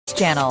Podcasts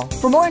channel.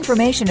 For more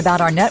information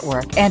about our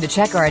network and to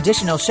check our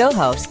additional show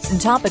hosts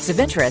and topics of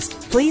interest,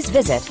 please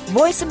visit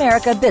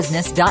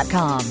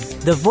voiceamericabusiness.com.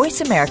 The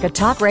Voice America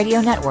Talk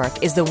Radio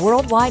Network is the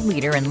worldwide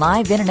leader in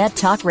live Internet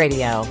talk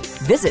radio.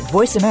 Visit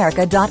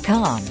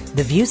voiceamerica.com.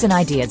 The views and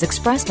ideas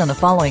expressed on the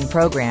following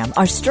program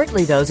are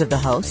strictly those of the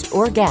host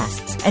or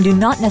guests and do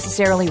not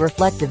necessarily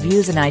reflect the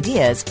views and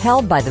ideas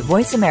held by the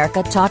Voice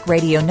America Talk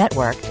Radio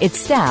Network, its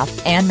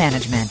staff, and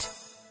management.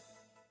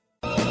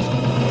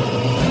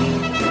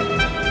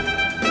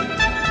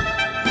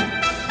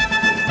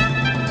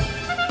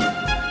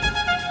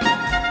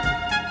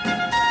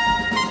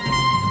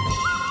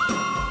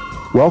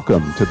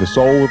 Welcome to the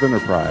Soul of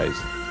Enterprise,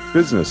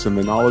 Business in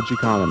the Knowledge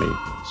Economy,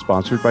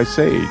 sponsored by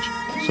SAGE,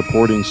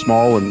 supporting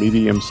small and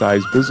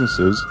medium-sized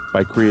businesses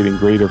by creating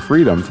greater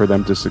freedom for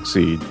them to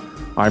succeed.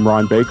 I'm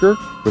Ron Baker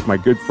with my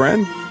good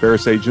friend,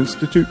 VeraSage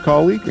Institute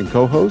colleague and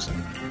co-host,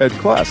 Ed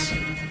Kless.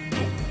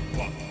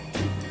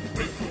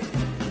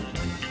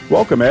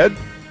 Welcome, Ed.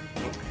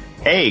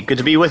 Hey, good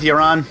to be with you,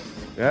 Ron.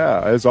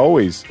 Yeah, as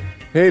always.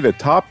 Hey, the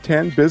top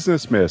 10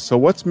 business myths. So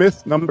what's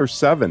myth number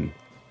 7?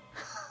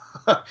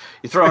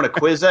 You throwing a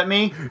quiz at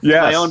me?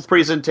 Yes. My own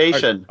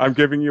presentation. I'm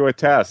giving you a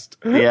test.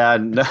 Yeah.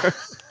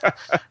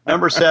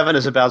 Number 7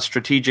 is about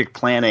strategic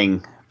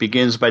planning.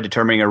 Begins by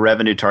determining a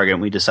revenue target,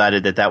 and we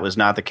decided that that was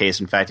not the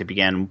case. In fact, it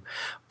began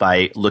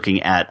by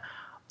looking at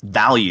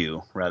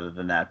value rather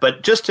than that.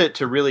 But just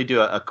to really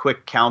do a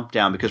quick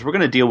countdown, because we're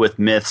going to deal with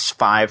myths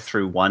 5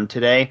 through 1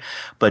 today,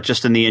 but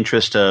just in the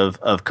interest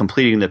of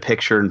completing the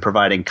picture and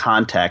providing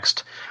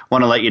context, I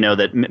want to let you know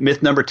that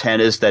myth number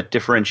 10 is that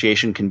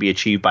differentiation can be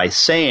achieved by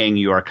saying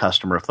you are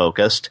customer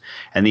focused,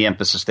 and the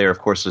emphasis there, of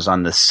course, is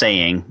on the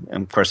saying.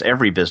 And of course,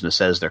 every business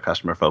says they're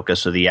customer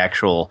focused, so the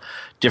actual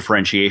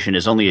differentiation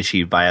is only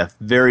achieved by a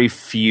very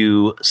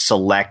few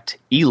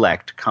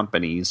elect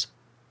companies,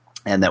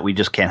 and that we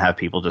just can't have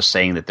people just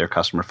saying that they're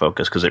customer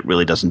focused because it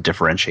really doesn't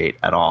differentiate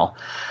at all.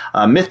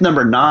 Myth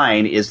number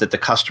 9 is that the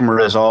customer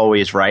is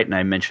always right, and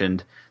I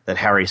mentioned that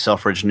Harry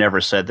Selfridge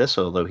never said this,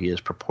 although he is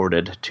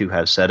purported to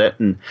have said it.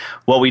 And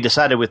what we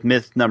decided with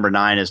myth number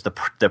 9 is the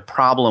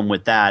problem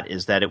with that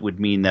is that it would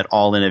mean that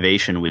all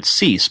innovation would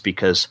cease,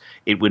 because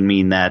it would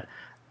mean that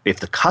if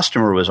the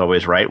customer was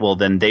always right, well,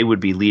 then they would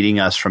be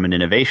leading us from an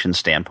innovation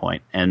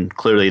standpoint. And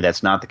clearly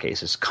that's not the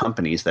case. It's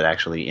companies that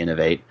actually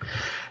innovate.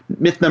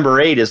 Myth number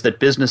 8 is that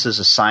business is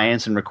a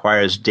science and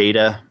requires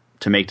data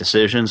to make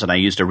decisions. And I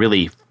used a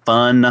really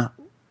fun,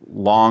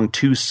 long,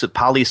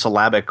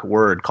 polysyllabic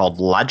word called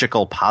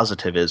logical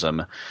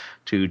positivism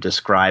to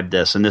describe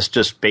this. And this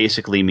just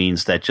basically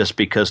means that just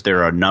because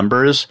there are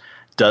numbers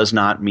does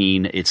not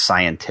mean it's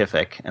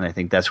scientific, and I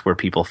think that's where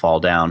people fall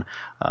down.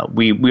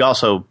 We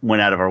also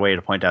went out of our way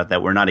to point out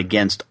that we're not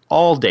against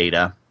all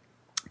data,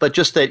 but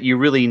just that you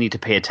really need to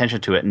pay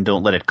attention to it and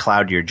don't let it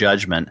cloud your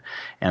judgment.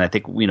 And I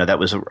think that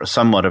was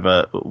somewhat of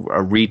a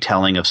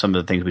retelling of some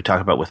of the things we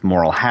talk about with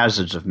moral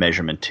hazards of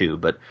measurement too,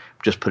 but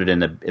just put it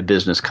in a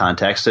business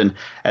context. And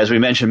as we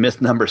mentioned,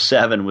 myth number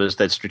 7 was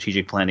that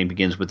strategic planning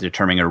begins with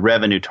determining a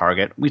revenue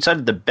target. We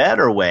decided the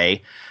better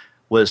way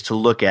was to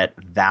look at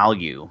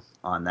value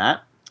on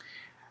that.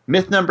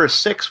 Myth number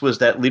 6 was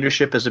that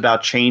leadership is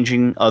about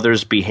changing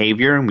others'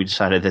 behavior, and we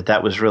decided that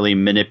that was really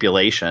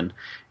manipulation.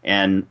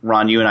 And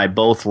Ron, you and I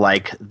both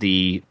like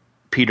the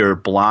Peter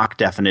Block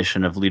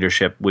definition of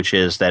leadership, which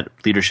is that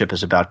leadership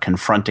is about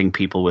confronting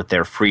people with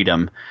their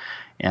freedom.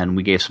 And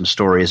we gave some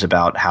stories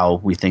about how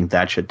we think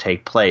that should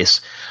take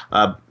place.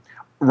 Ron,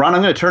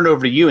 I'm going to turn it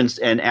over to you,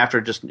 and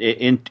after just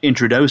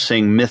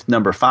introducing myth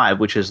number 5,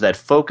 which is that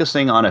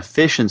focusing on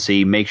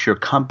efficiency makes your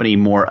company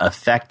more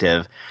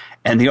effective.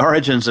 And the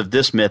origins of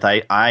this myth,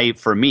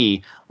 for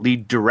me,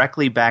 lead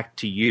directly back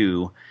to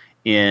you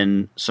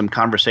in some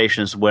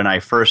conversations when I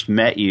first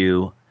met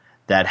you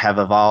that have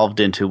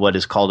evolved into what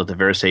is called at the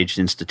VeraSage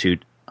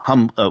Institute,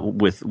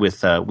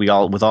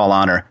 with all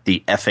honor,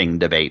 the effing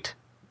debate,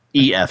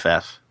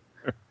 EFF.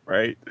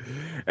 Right,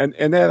 and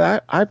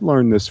Ed, I've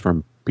learned this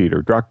from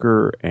Peter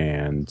Drucker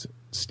and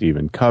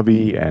Stephen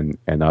Covey and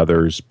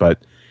others,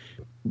 but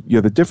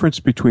the difference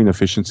between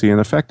efficiency and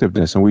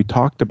effectiveness, and we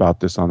talked about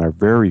this on our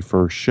very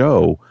first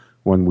show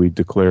when we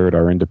declared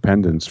our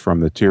independence from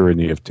the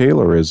tyranny of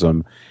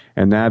Taylorism,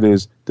 and that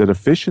is that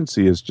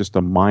efficiency is just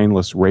a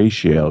mindless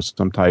ratio,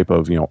 some type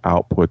of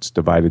outputs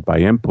divided by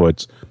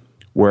inputs,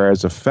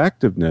 whereas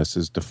effectiveness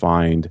is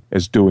defined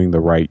as doing the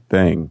right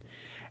thing.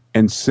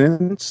 And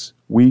since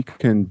we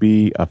can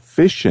be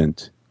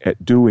efficient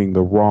at doing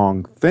the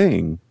wrong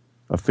thing,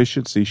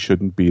 efficiency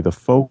shouldn't be the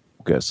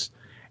focus.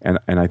 And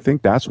I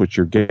think that's what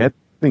you're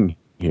getting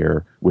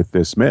here with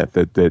this myth,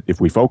 that if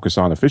we focus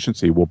on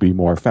efficiency, we'll be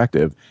more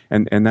effective.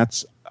 And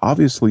that's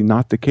obviously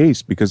not the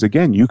case, because,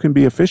 again, you can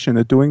be efficient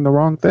at doing the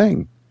wrong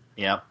thing.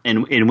 Yeah,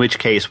 in which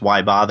case,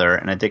 why bother?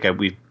 And I think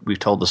we've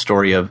told the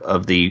story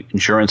of the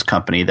insurance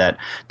company that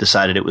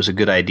decided it was a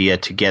good idea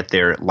to get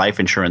their life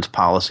insurance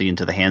policy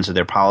into the hands of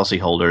their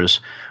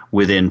policyholders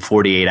within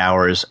 48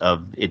 hours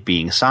of it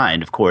being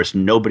signed. Of course,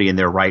 nobody in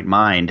their right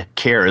mind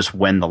cares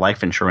when the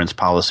life insurance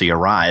policy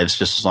arrives,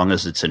 just as long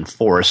as it's in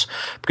force,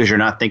 because you're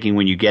not thinking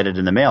when you get it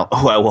in the mail,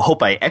 oh, I will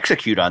hope I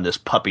execute on this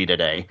puppy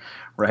today.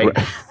 Right.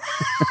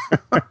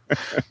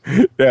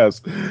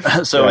 Yes.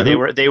 So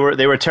yeah, they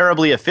were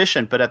terribly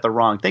efficient, but at the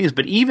wrong things.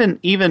 But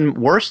even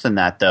worse than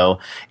that, though,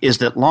 is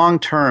that long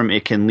term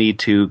it can lead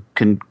to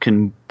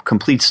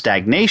complete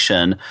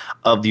stagnation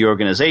of the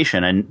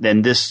organization. And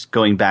then this,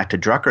 going back to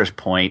Drucker's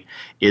point,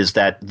 is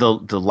that the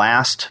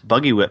last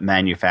buggy whip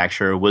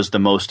manufacturer was the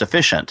most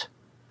efficient.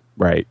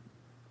 Right.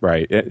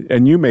 Right.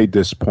 And you made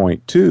this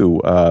point,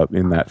 too,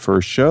 in that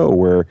first show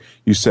where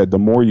you said the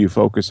more you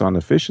focus on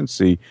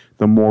efficiency,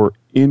 the more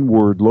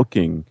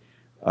inward-looking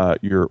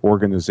your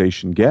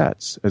organization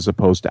gets, as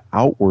opposed to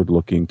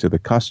outward-looking to the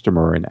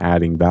customer and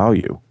adding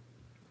value.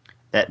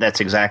 That's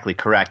exactly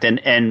correct.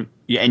 And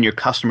your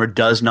customer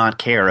does not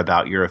care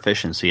about your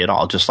efficiency at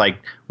all. Just like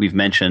we've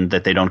mentioned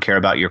that they don't care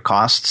about your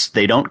costs,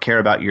 they don't care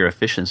about your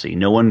efficiency.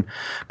 No one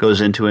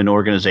goes into an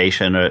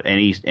organization or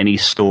any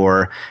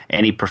store,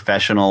 any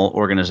professional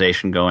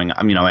organization going,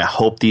 I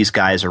hope these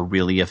guys are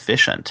really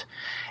efficient.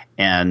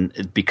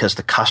 And because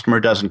the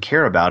customer doesn't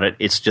care about it,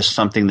 it's just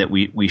something that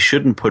we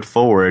shouldn't put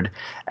forward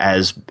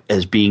as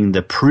being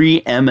the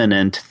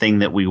preeminent thing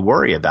that we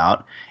worry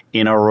about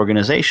in our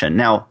organization.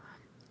 Now,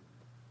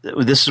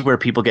 this is where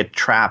people get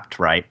trapped,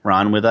 right,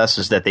 Ron, with us,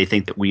 is that they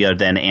think that we are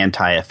then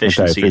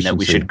anti-efficiency and that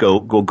we should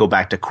go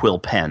back to quill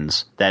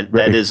pens. That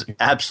is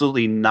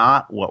absolutely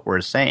not what we're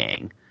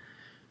saying.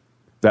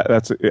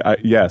 That's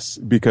yes,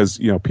 because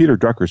Peter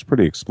Drucker is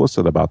pretty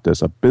explicit about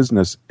this. A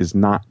business is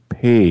not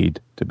paid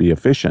to be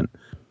efficient.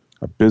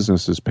 A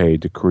business is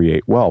paid to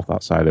create wealth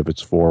outside of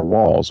its four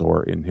walls,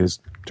 or in his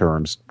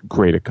terms,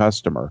 create a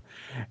customer.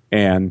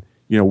 And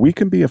we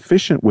can be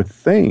efficient with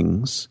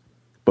things,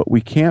 but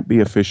we can't be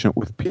efficient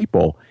with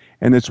people.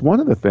 And it's one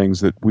of the things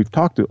that we've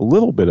talked a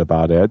little bit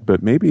about, Ed,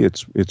 but maybe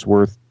it's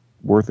worth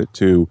it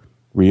to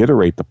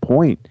reiterate the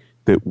point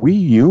that we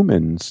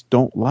humans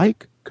don't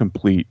like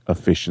complete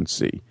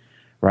efficiency,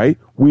 right?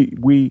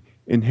 We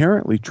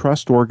inherently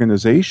trust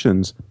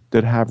organizations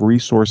that have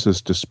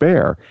resources to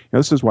spare.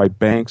 This is why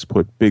banks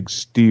put big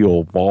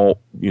steel vault,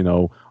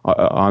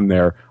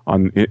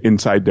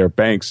 inside their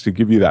banks to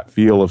give you that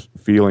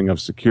feeling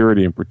of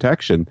security and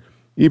protection.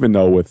 Even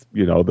though with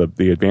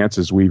the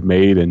advances we've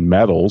made in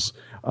metals,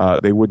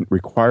 they wouldn't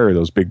require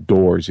those big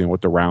doors,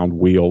 with the round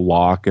wheel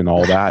lock and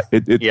all that.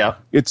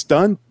 It's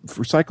done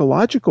for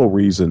psychological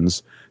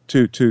reasons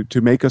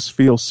to make us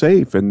feel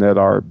safe and that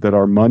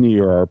our money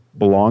or our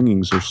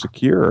belongings are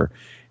secure.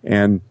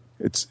 And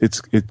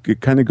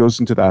it kind of goes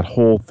into that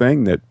whole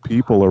thing that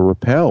people are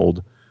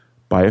repelled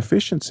by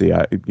efficiency.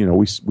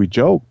 We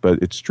joke,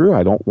 but it's true.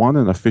 I don't want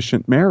an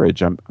efficient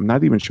marriage. I'm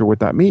not even sure what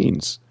that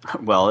means.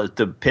 Well,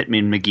 the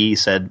Pittman McGee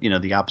said,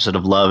 the opposite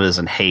of love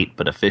isn't hate,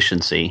 but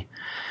efficiency.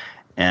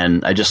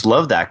 And I just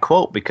love that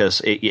quote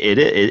because it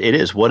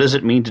is. What does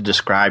it mean to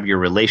describe your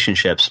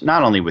relationships,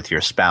 not only with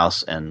your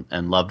spouse and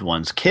loved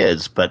ones,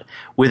 kids, but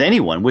with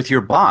anyone, with your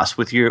boss,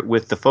 with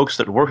the folks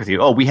that work with you?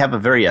 Oh, we have a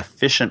very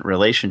efficient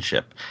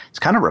relationship. It's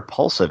kind of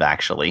repulsive,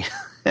 actually.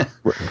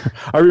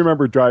 I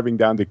remember driving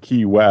down to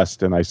Key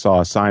West and I saw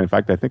a sign. In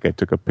fact, I think I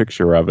took a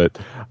picture of it,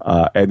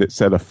 and it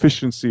said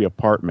Efficiency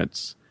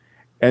Apartments.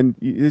 And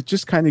it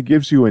just kind of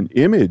gives you an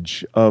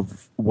image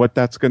of what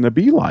that's going to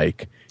be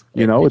like.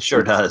 It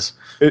sure does.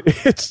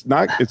 It's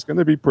going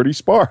to be pretty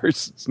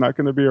sparse. It's not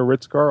going to be a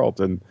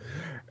Ritz-Carlton.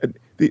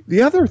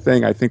 The other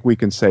thing I think we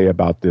can say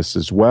about this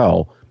as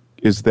well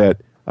is that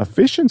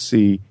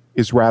efficiency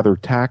is rather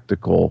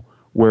tactical,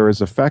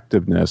 whereas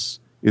effectiveness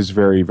is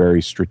very,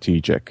 very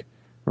strategic.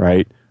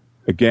 Right?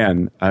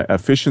 Again,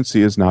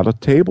 efficiency is not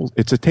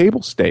it's a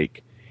table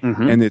stake.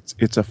 Mm-hmm. And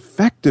it's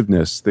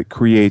effectiveness that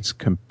creates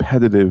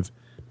competitive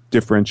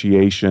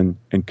differentiation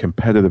and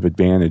competitive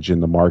advantage in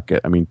the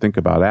market. I mean, think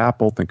about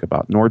Apple, think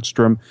about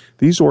Nordstrom.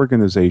 These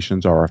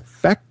organizations are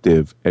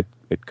effective at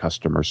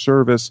customer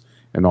service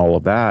and all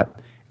of that,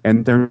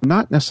 and they're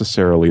not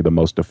necessarily the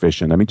most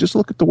efficient. I mean, just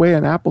look at the way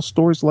an Apple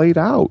store is laid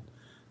out.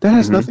 That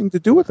has nothing to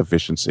do with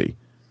efficiency.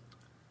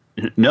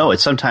 No,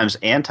 it's sometimes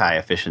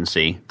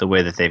anti-efficiency the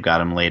way that they've got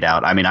them laid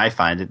out. I mean, I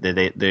find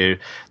that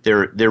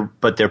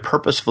they're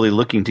purposefully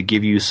looking to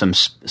give you some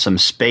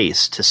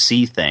space to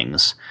see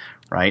things,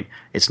 right?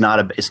 It's not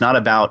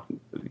about,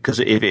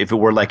 because if it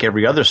were like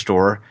every other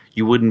store,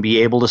 you wouldn't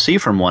be able to see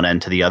from one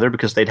end to the other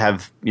because they'd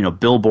have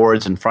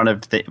billboards in front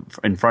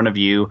of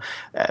you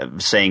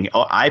saying,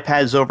 "Oh,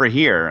 iPad's over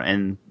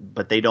here,"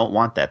 but they don't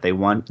want that. They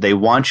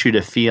want you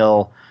to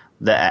feel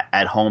that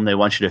at home. They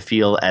want you to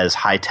feel as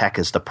high tech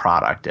as the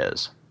product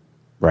is.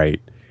 Right,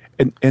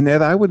 and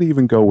Ed, I would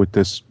even go with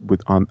this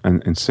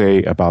and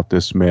say about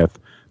this myth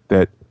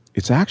that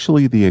it's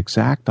actually the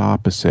exact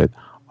opposite.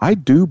 I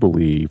do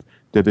believe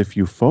that if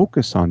you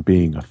focus on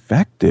being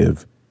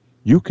effective,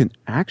 you can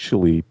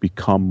actually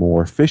become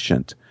more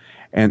efficient.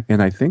 And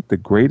I think the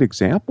great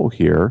example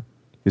here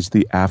is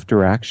the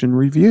after-action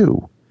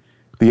review.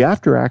 The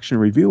after-action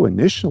review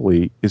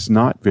initially is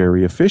not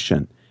very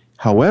efficient.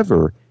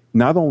 However,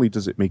 not only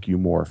does it make you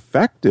more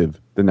effective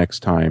the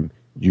next time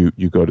you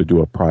go to do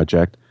a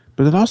project,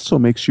 but it also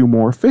makes you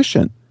more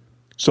efficient.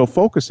 So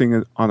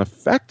focusing on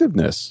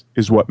effectiveness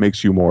is what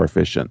makes you more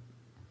efficient.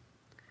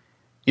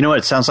 You know what?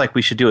 It sounds like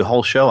we should do a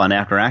whole show on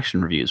after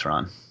action reviews,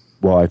 Ron.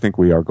 Well, I think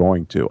we are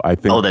going to.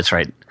 Oh, that's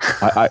right.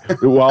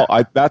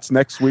 That's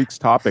next week's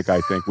topic,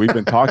 I think. We've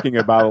been talking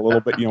about a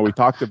little bit. We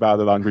talked about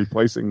it on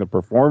replacing the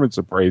performance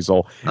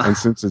appraisal. And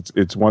since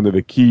it's one of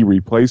the key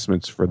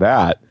replacements for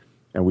that,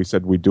 and we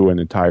said we'd do an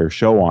entire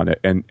show on it.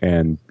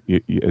 And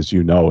as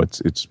you know,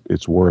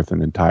 it's worth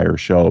an entire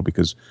show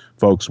because,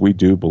 folks, we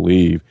do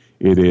believe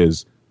it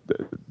is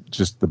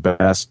just the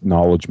best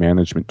knowledge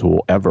management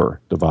tool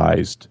ever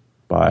devised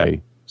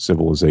by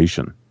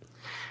civilization.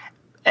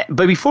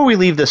 But before we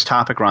leave this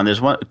topic, Ron, there's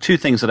two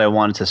things that I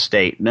wanted to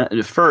state.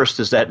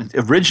 First is that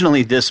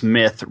originally this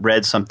myth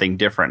read something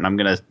different, and I'm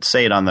going to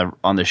say it on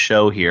the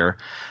show here.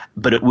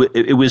 But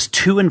it was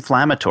too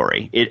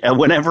inflammatory.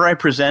 Whenever I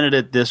presented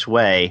it this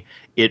way,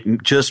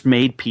 it just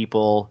made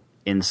people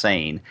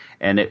insane.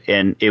 And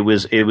it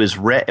was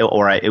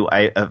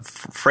I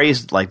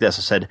phrased it like this.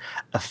 I said,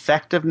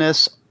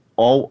 effectiveness.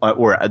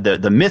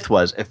 The myth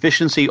was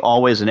efficiency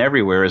always and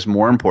everywhere is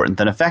more important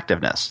than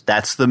effectiveness.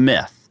 That's the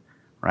myth.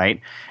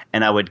 Right?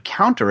 And I would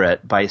counter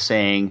it by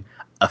saying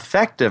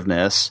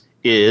effectiveness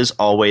is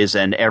always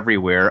and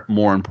everywhere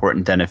more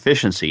important than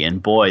efficiency.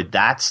 And boy,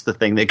 that's the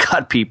thing that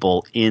got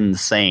people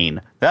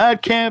insane.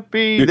 That can't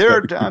be. There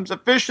are times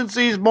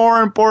efficiency is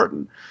more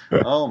important.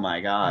 Oh my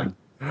God.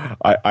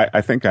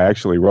 I think I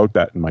actually wrote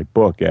that in my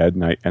book, Ed,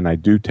 and I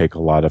do take a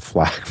lot of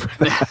flack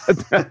for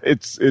that.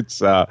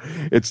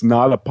 It's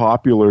not a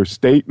popular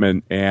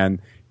statement,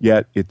 and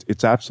yet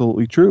it's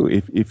absolutely true.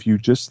 If you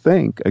just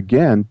think,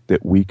 again,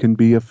 that we can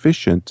be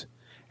efficient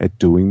at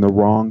doing the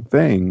wrong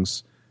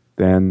things,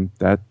 then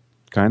that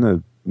kind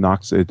of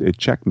knocks it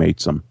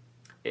checkmates them.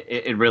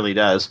 It really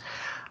does.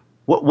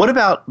 What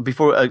about,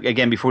 before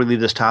we leave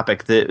this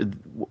topic,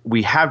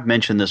 we have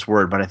mentioned this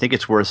word, but I think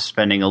it's worth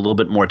spending a little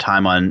bit more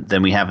time on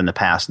than we have in the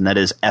past, and that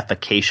is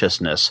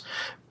efficaciousness.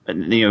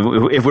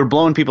 If we're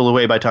blowing people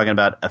away by talking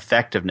about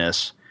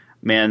effectiveness,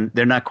 man,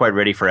 they're not quite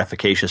ready for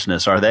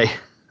efficaciousness, are they?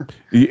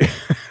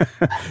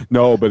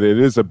 No, but it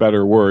is a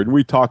better word.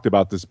 We talked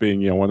about this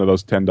being, one of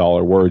those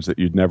 $10 words that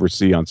you'd never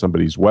see on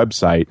somebody's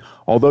website.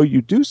 Although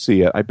you do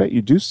see it, I bet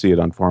you do see it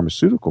on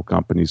pharmaceutical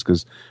companies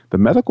because the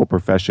medical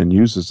profession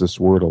uses this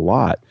word a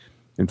lot.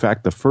 In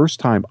fact, the first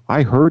time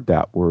I heard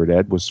that word,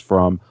 Ed, was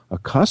from a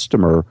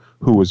customer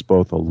who was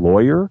both a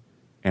lawyer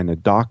and a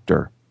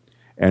doctor.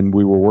 And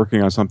we were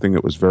working on something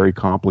that was very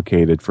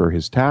complicated for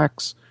his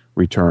tax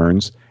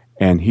returns.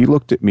 And he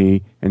looked at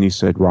me and he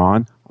said,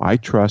 "Ron, I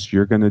trust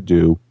you're going to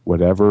do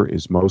whatever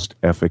is most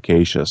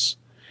efficacious."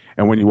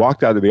 And when he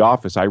walked out of the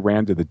office, I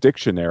ran to the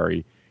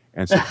dictionary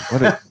and said,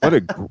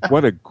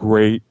 "What a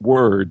great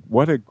word!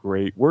 What a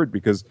great word!"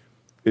 Because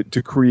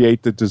to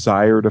create the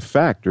desired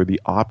effect or the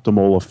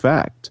optimal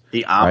effect.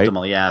 The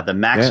optimal, right? Yeah. The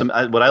maximum.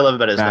 Yeah. What I love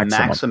about it is the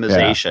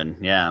maximization.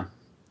 Yeah.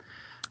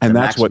 And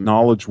that's what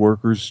knowledge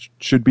workers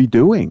should be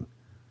doing.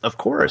 Of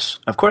course,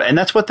 and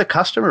that's what the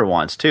customer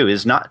wants too.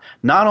 Is not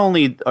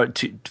only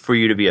for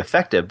you to be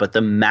effective, but the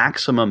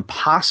maximum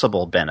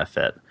possible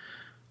benefit.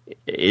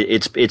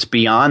 It's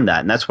beyond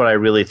that, and that's what I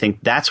really think.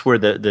 That's where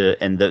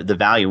the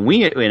value.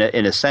 We,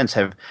 in a sense,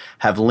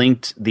 have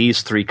linked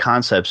these three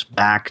concepts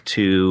back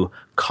to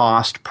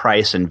cost,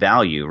 price, and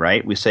value.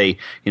 Right? We say,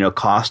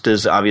 cost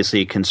is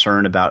obviously a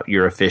concern about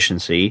your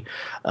efficiency.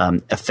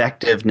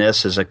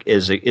 Effectiveness is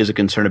a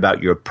concern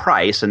about your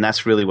price, and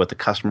that's really what the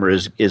customer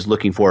is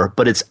looking for.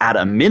 But it's at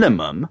a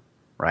minimum,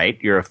 right?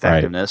 Your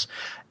effectiveness.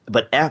 Right.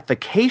 But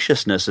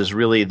efficaciousness is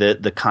really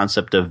the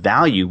concept of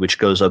value, which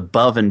goes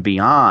above and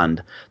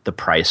beyond the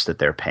price that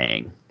they're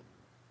paying.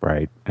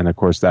 Right. And of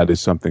course, that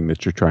is something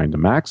that you're trying to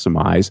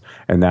maximize.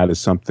 And that is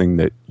something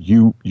that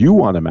you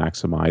want to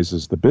maximize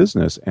as the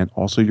business. And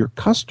also your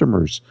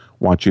customers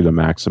want you to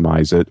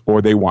maximize it,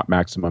 or they want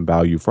maximum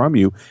value from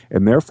you.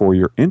 And therefore,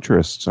 your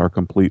interests are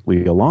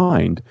completely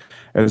aligned,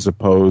 as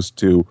opposed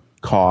to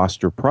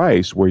cost or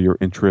price, where your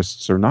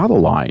interests are not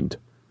aligned.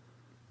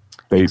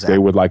 They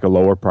would like a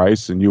lower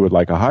price and you would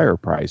like a higher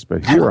price.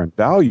 But here on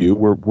value,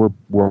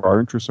 where our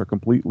interests are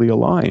completely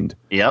aligned.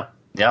 Yep.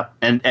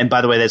 And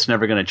by the way, that's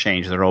never going to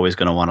change. They're always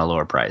going to want a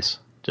lower price.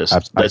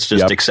 Let's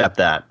just accept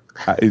that.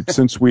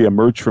 Since we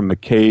emerged from the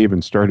cave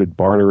and started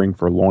bartering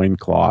for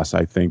loincloths,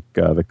 I think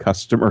the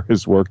customer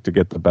has worked to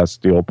get the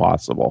best deal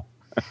possible.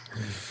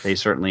 They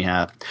certainly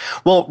have.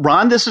 Well,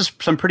 Ron, this is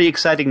some pretty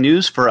exciting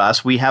news for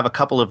us. We have a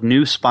couple of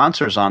new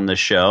sponsors on the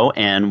show,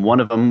 and one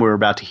of them we're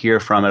about to hear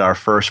from at our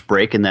first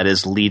break, and that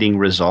is Leading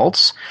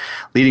Results.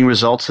 Leading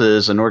Results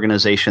is an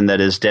organization that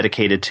is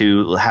dedicated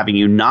to having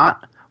you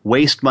not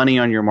waste money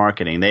on your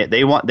marketing.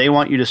 They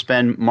want you to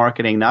spend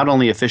marketing not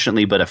only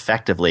efficiently but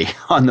effectively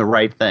on the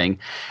right thing.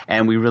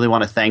 And we really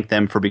want to thank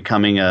them for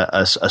becoming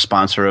a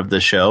sponsor of the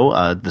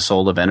show, The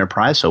Soul of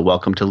Enterprise. So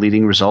welcome to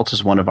Leading Results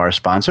as one of our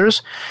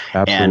sponsors.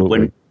 Absolutely.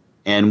 And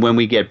And when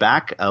we get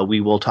back,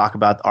 we will talk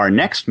about our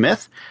next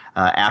myth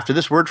after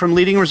this word from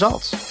Leading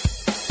Results.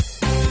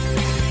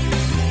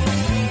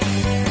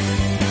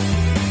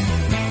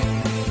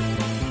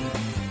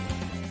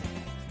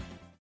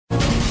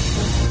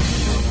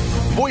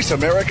 Voice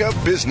America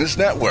Business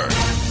Network,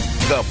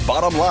 the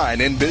bottom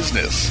line in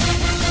business.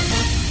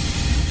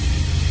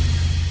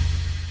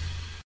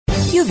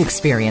 You've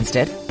experienced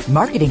it.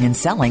 Marketing and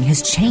selling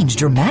has changed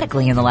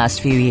dramatically in the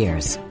last few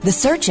years. The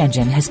search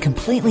engine has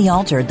completely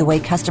altered the way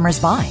customers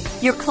buy.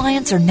 Your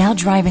clients are now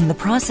driving the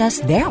process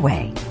their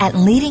way. At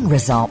Leading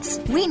Results,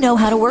 we know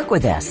how to work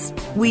with this.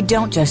 We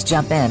don't just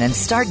jump in and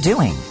start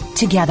doing.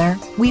 Together,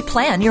 we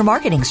plan your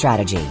marketing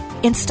strategy,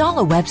 install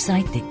a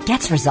website that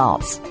gets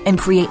results, and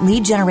create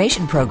lead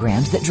generation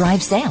programs that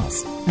drive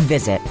sales.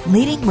 Visit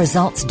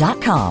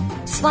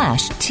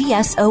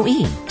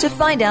leadingresults.com/TSOE to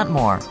find out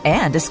more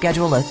and to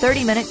schedule a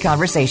 30-minute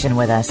conversation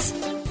with us.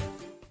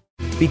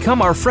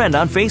 Become our friend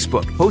on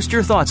Facebook. Post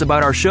your thoughts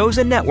about our shows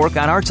and network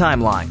on our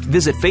timeline.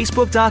 Visit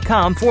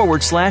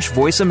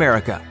facebook.com/Voice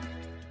America.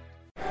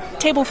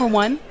 Table for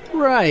one?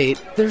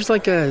 Right. There's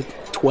like a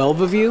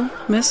 12 of you,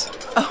 miss?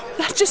 Oh,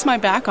 that's just my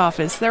back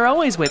office. They're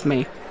always with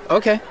me.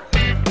 Okay.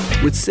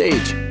 With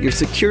Sage, you're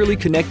securely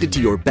connected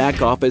to your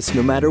back office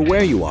no matter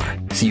where you are,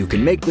 so you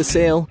can make the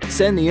sale,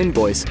 send the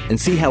invoice, and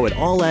see how it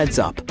all adds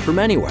up from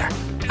anywhere.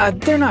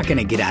 They're not going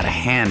to get out of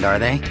hand, are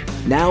they?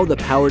 Now the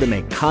power to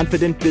make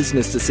confident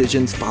business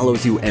decisions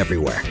follows you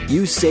everywhere.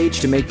 Use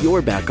Sage to make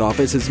your back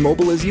office as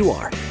mobile as you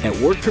are at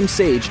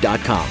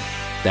workfromsage.com.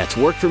 That's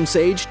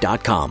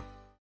workfromsage.com.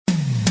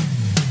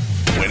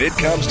 When it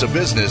comes to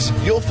business,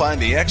 you'll find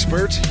the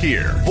experts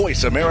here.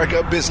 Voice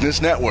America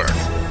Business Network.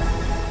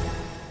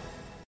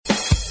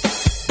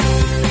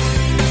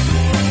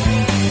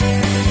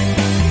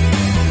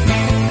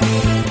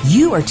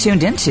 You are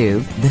tuned into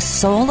The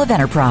Soul of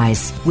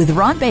Enterprise with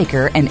Ron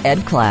Baker and Ed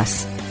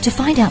Kless. To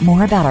find out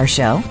more about our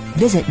show,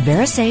 visit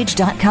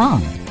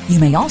Verisage.com. You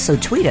may also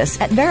tweet us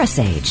at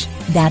Verisage.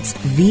 That's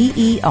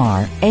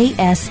VERASAGE.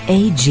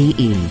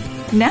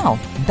 Now,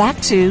 back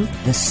to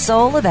The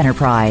Soul of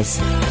Enterprise.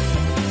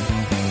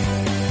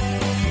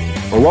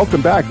 Well,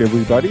 welcome back,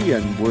 everybody,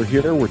 and we're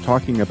here. We're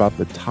talking about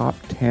the top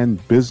 10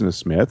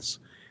 business myths,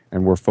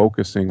 and we're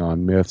focusing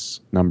on myths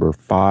number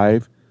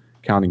 5,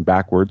 counting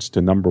backwards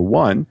to number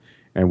 1,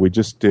 and we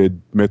just did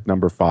myth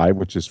number 5,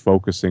 which is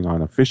focusing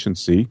on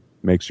efficiency,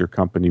 makes your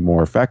company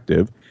more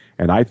effective,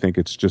 and I think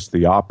it's just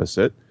the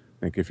opposite.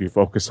 I think if you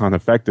focus on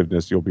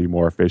effectiveness, you'll be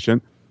more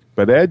efficient.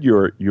 But Ed,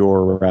 your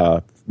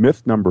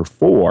myth number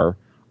 4,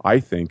 I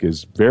think,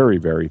 is very,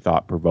 very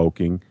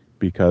thought-provoking,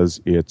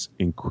 because it's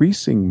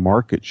increasing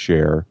market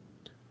share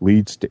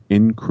leads to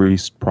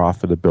increased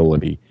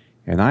profitability.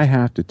 And I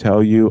have to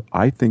tell you,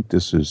 I think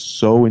this is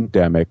so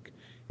endemic,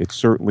 it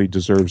certainly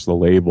deserves the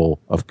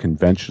label of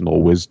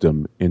conventional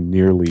wisdom in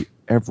nearly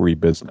every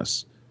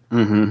business.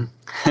 Mm-hmm.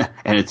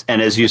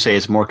 and as you say,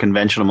 it's more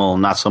conventional,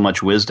 not so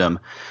much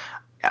wisdom.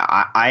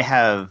 I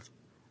have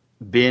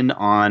been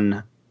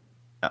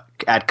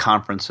at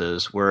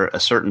conferences where a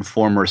certain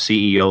former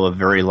CEO of a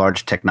very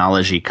large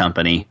technology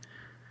company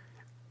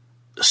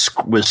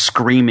was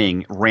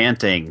screaming,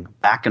 ranting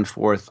back and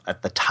forth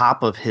at the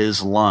top of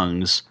his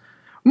lungs,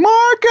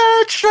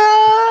 market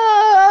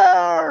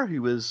share! He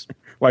was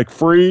like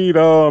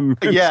freedom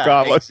in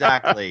Scotland.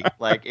 Exactly.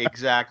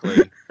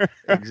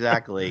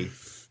 Exactly.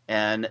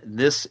 And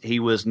he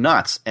was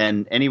nuts.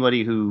 And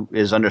anybody who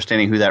is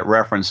understanding who that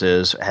reference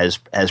is has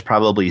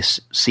probably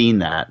seen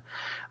that.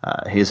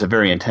 He's a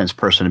very intense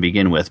person to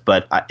begin with,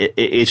 but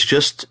it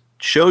just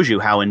shows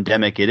you how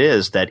endemic it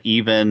is that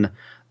even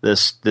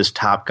this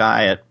top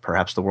guy at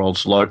perhaps the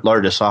world's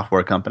largest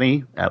software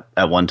company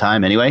at one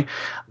time anyway,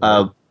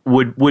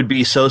 would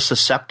be so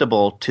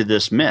susceptible to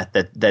this myth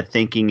that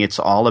thinking it's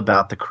all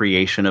about the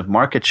creation of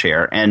market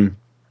share. And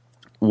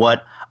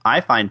what I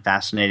find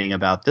fascinating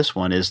about this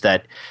one is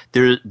that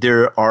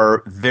there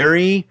are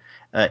very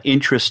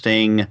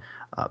interesting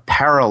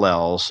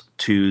parallels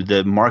to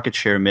the market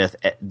share myth.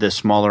 The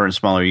smaller and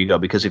smaller you go,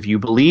 because if you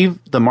believe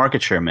the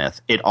market share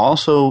myth, you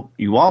also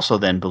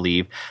then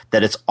believe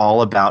that it's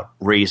all about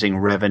raising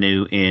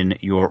revenue in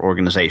your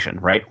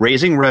organization, right?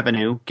 Raising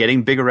revenue,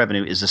 getting bigger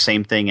revenue is the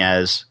same thing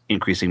as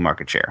increasing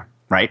market share,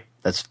 right?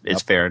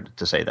 It's fair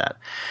to say that.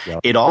 Yep.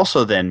 It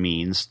also then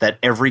means that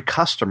every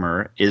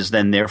customer is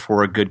then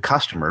therefore a good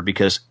customer,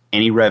 because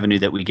any revenue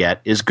that we get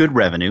is good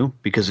revenue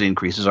because it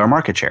increases our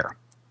market share.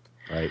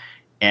 Right.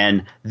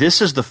 And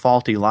this is the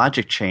faulty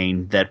logic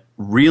chain that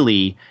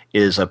really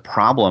is a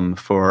problem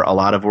for a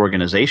lot of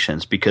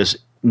organizations, because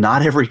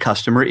not every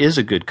customer is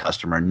a good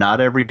customer. Not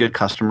every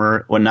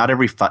customer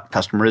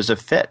is a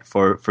fit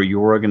for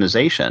your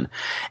organization.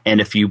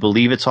 And if you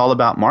believe it's all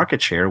about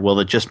market share,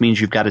 well, it just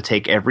means you've got to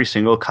take every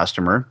single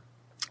customer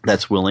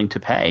that's willing to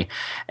pay.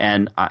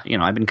 And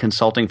I've been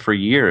consulting for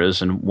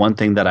years, and one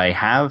thing that I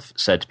have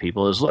said to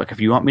people is, look, if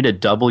you want me to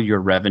double your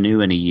revenue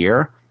in a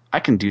year, I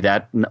can do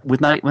that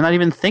without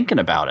even thinking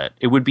about it.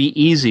 It would be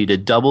easy to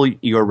double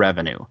your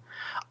revenue.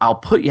 I'll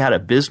put you out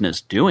of business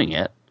doing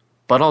it,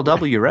 but I'll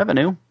double your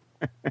revenue.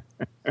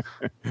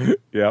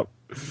 Yep.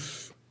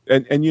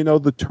 And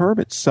the term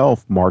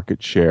itself,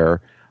 market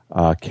share,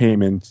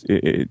 came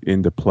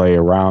into play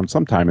around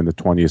sometime in the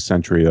 20th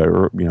century,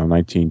 or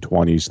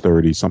 1920s,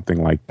 30s,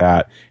 something like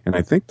that. And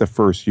I think the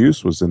first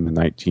use was in the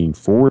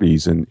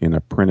 1940s in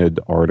a printed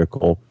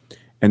article.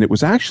 And it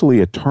was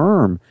actually a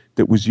term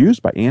that was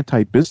used by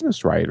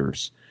anti-business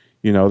writers,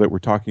 that were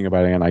talking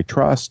about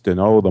antitrust and,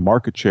 the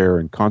market share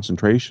and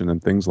concentration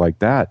and things like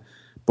that.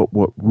 But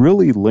what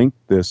really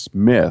linked this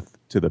myth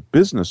to the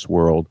business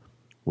world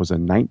was a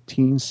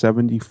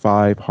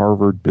 1975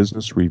 Harvard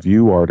Business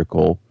Review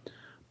article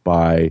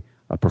by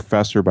a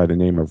professor by the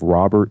name of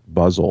Robert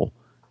Buzzell.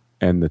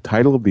 And the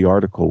title of the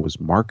article was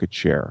Market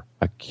Share,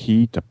 a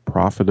Key to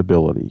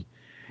Profitability.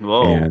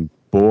 Whoa. And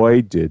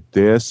boy, did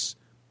this,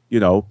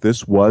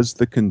 this was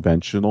the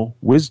conventional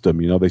wisdom.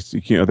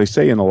 They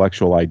say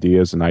intellectual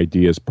ideas and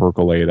ideas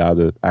percolate out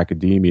of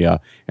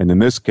academia. And in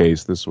this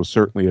case, this was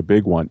certainly a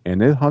big one.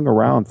 And it hung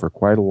around for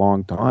quite a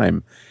long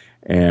time.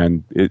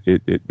 And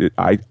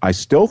I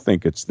still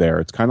think it's there.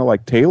 It's kind of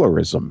like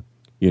Taylorism,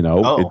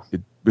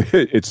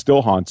 it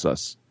still haunts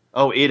us.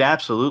 Oh, it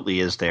absolutely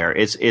is there.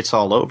 It's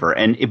all over.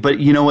 But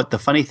you know what? The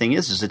funny thing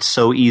is it's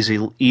so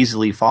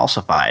easily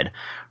falsified,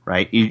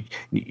 right? You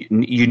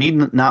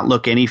need not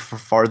look any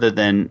farther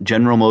than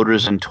General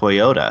Motors and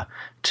Toyota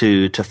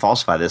to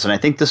falsify this. And I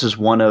think this is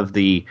one of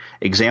the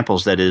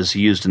examples that is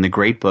used in the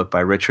great book by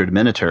Richard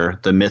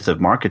Miniter, The Myth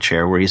of Market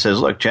Share, where he says,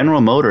 look,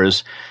 General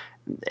Motors,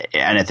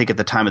 and I think at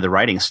the time of the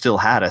writing, still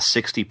had a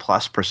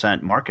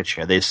 60+% market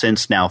share. They've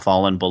since now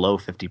fallen below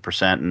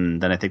 50%,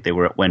 and then I think they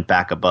went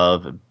back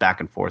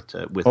and forth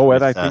with. Oh,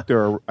 Ed, I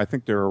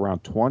think they're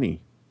around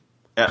 20.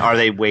 Are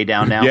they way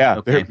down now? Yeah.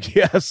 Okay.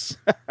 Yes.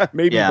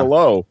 Maybe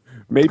below.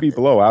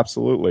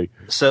 Absolutely.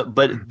 So,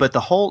 but the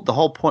whole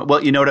point.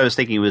 Well, what I was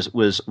thinking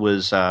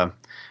was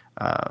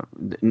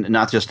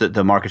not just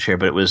the market share,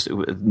 but it was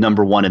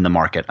number one in the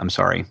market. I'm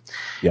sorry.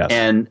 Yes.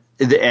 And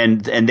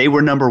they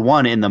were number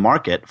one in the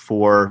market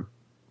for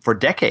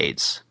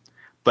decades,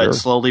 but Sure.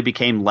 slowly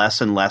became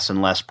less and less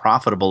and less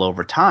profitable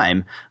over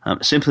time,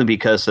 simply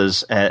because,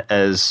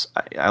 as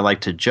I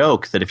like to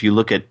joke, that if you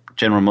look at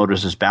General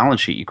Motors'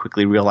 balance sheet, you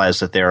quickly realize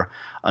that they're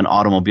an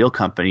automobile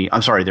company.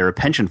 I'm sorry, they're a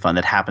pension fund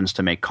that happens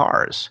to make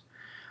cars.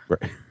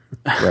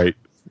 Right.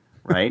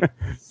 Right.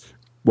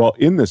 Well,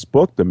 in this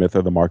book, The Myth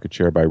of the Market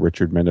Share by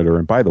Richard Miniter,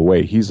 and by the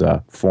way, he's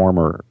a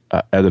former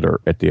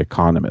editor at The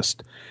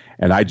Economist,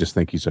 and I just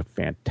think he's a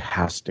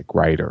fantastic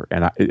writer.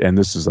 And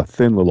this is a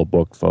thin little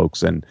book,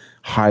 folks, and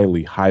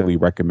highly, highly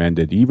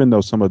recommended, even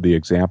though some of the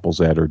examples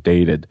that are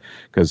dated,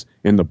 because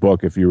in the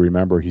book, if you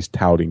remember, he's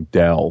touting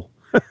Dell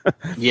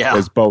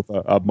as both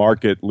a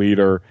market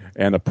leader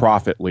and a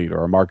profit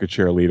leader, a market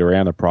share leader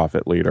and a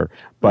profit leader.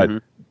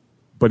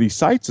 But he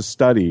cites a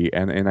study,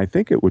 and I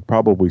think it would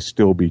probably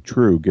still be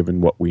true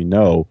given what we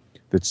know,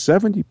 that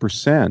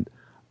 70%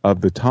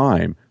 of the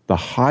time, the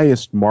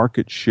highest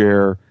market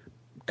share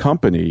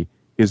company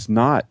is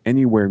not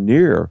anywhere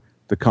near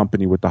the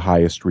company with the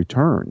highest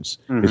returns.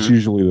 Mm-hmm. It's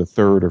usually the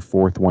third or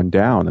fourth one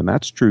down, and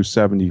that's true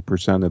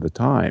 70% of the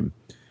time.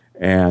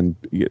 And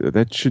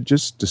that should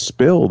just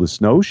dispel this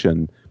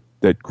notion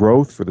that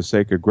growth for the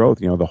sake of growth,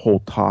 the whole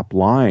top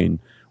line,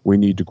 we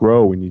need to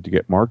grow, we need to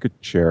get market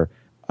share.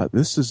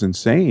 This is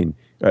insane.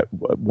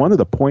 One of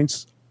the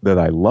points that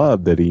I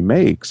love that he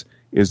makes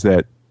is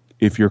that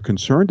if you're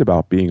concerned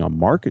about being a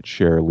market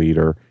share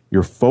leader,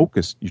 you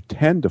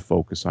tend to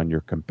focus on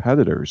your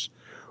competitors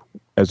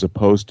as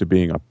opposed to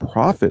being a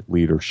profit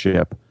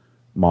leadership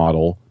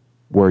model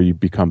where you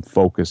become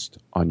focused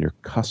on your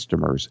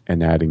customers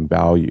and adding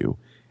value.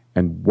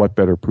 And what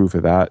better proof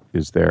of that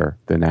is there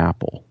than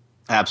Apple?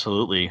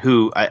 Absolutely.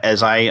 Who,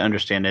 as I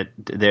understand it,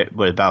 they're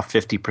about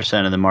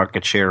 50% of the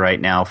market share right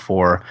now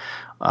for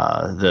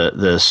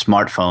the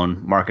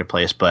smartphone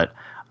marketplace. But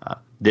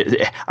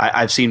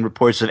I've seen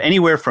reports of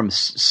anywhere from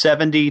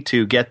 70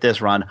 to, get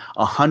this, Ron,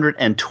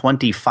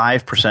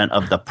 125%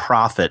 of the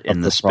profit in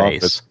the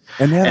space.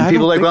 And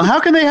people are like, well, how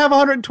can they have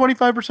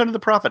 125% of the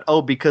profit?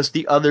 Oh, because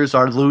the others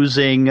are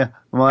losing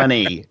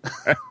money.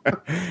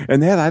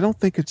 And I don't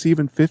think it's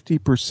even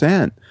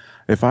 50%.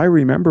 If I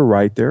remember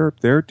right,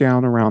 they're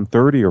down around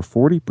 30 or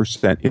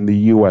 40% in the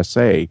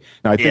USA.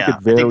 Now I think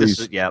it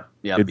varies.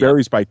 It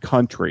varies by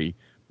country,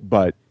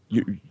 but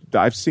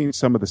I've seen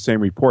some of the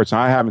same reports.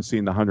 I haven't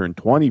seen the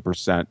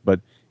 120%, but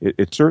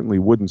it certainly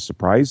wouldn't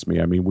surprise me.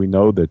 I mean, we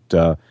know that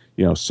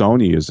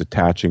Sony is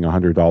attaching a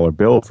 $100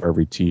 bill for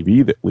every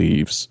TV that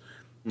leaves.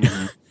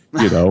 Mm-hmm.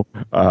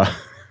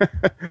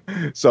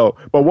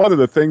 But one of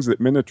the things that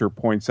Miniter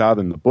points out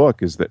in the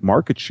book is that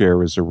market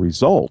share is a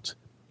result.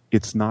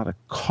 It's not a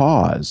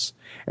cause.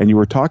 And you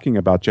were talking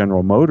about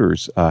General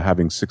Motors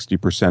having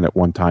 60% at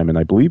one time, and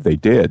I believe they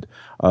did,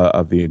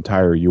 of the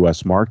entire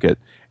U.S. market.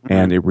 Mm-hmm.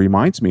 And it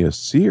reminds me of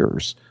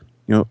Sears.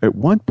 At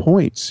one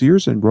point,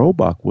 Sears and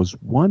Roebuck was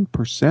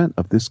 1%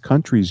 of this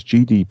country's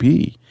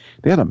GDP.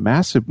 They had a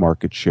massive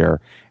market share,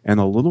 and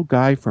a little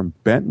guy from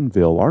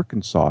Bentonville,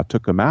 Arkansas,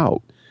 took them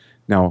out.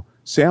 Now,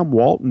 Sam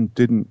Walton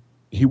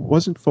he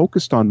wasn't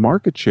focused on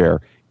market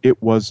share.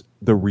 It was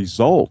the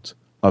result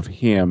of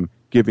him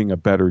giving a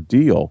better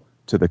deal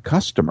to the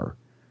customer,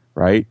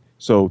 right?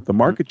 So the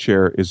market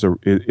share is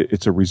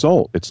it's a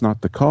result. It's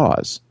not the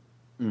cause.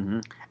 Mm-hmm.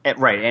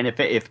 Right, and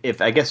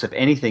if I guess if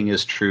anything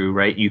is true,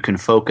 right, you can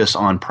focus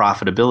on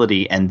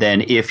profitability, and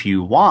then if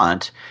you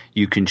want,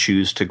 you can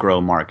choose to grow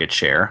market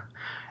share.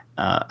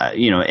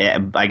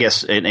 I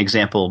guess an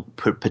example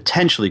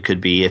potentially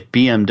could be if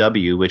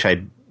BMW, which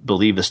I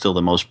believe is still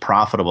the most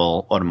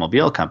profitable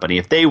automobile company,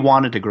 if they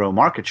wanted to grow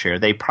market share,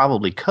 they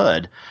probably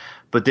could.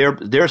 But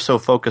they're so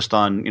focused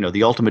on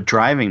the ultimate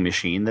driving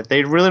machine that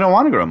they really don't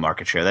want to grow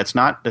market share. That's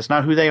not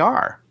who they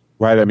are.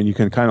 Right. I mean, you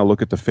can kind of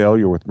look at the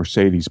failure with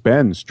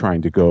Mercedes-Benz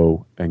trying to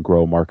go and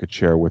grow market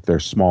share with their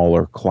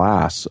smaller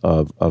class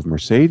of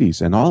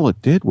Mercedes, and all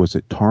it did was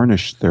it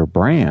tarnished their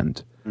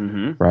brand.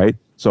 Mm-hmm. Right.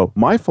 So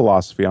my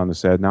philosophy on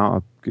this, Ed,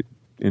 now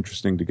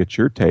interesting to get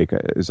your take,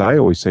 is I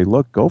always say,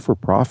 look, go for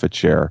profit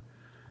share,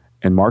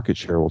 and market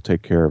share will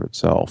take care of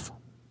itself.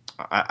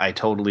 I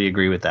totally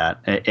agree with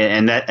that,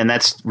 and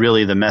that's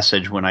really the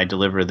message when I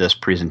deliver this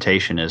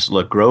presentation is,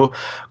 look, grow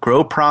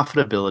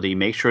profitability,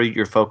 make sure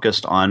you're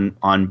focused on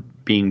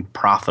being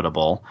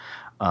profitable,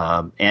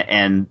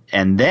 and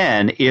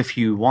then if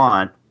you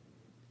want,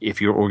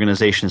 if your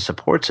organization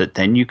supports it,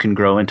 then you can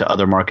grow into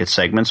other market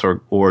segments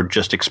or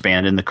just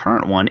expand in the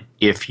current one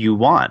if you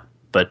want.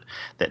 But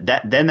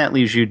that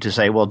leaves you to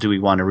say, well, do we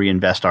want to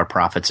reinvest our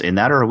profits in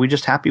that, or are we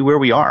just happy where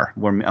we are?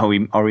 Are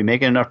we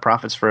making enough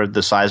profits for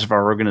the size of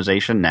our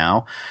organization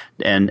now,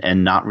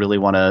 and not really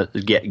want to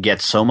get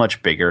so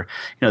much bigger?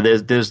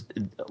 There's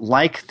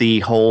like the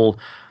whole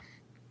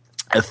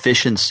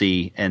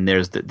efficiency, and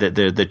there's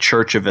the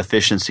church of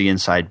efficiency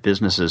inside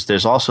businesses.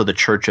 There's also the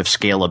church of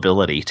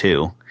scalability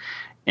too.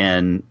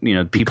 And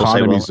people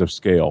say,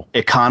 well,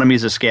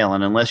 economies of scale,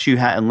 and unless you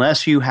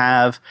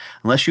have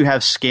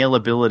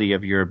scalability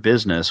of your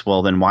business,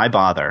 well, then why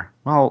bother?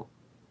 Well,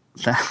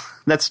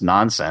 that's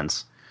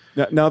nonsense.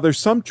 Now, there's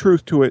some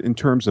truth to it in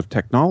terms of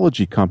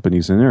technology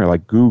companies in there,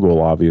 like Google.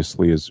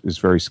 Obviously, is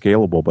very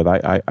scalable, but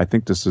I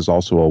think this is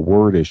also a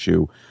word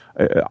issue.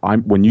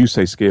 When you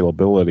say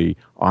scalability,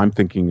 I'm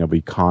thinking of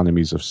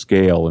economies of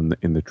scale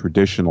in the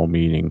traditional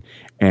meaning.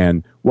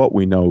 And what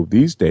we know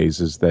these days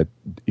is that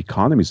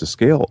economies of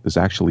scale is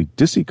actually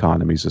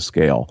diseconomies of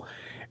scale.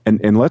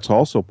 And let's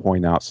also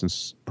point out,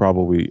 since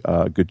probably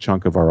a good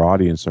chunk of our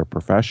audience are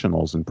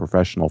professionals and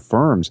professional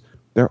firms,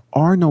 there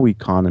are no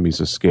economies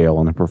of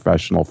scale in a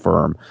professional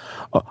firm.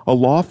 A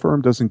law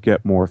firm doesn't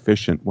get more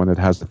efficient when it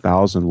has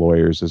 1,000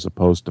 lawyers as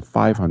opposed to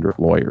 500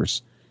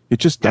 lawyers. It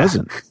just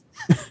doesn't.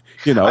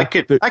 I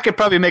could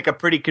probably make a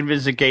pretty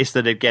convincing case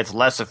that it gets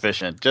less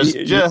efficient.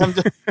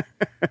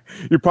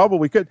 You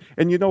probably could.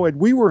 And Ed,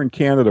 we were in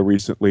Canada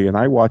recently, and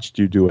I watched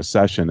you do a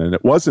session, and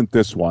it wasn't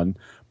this one,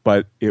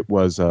 but it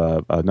was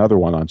another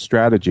one on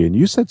strategy. And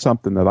you said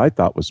something that I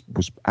thought was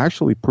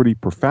actually pretty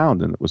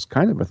profound, and it was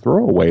kind of a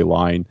throwaway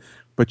line.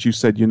 But you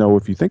said,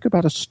 if you think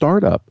about a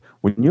startup,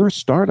 when you're a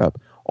startup,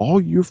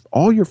 all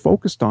you're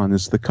focused on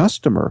is the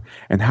customer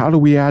and how do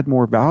we add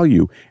more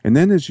value. And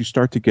then as you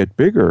start to get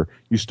bigger,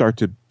 you start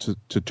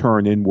to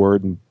turn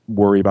inward and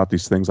worry about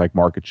these things like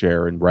market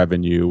share and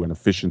revenue and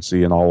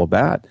efficiency and all of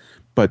that.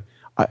 But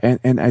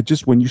and I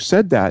just, when you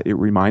said that, it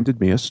reminded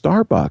me of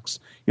Starbucks.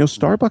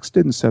 Starbucks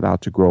didn't set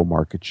out to grow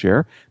market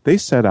share. They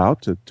set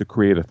out to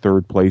create a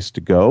third place to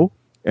go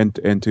and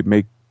to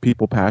make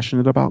people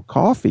passionate about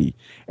coffee.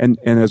 And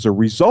as a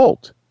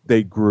result,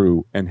 they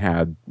grew and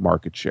had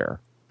market share.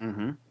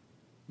 Mm-hmm.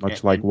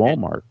 Much like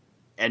Walmart.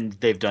 And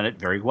they've done it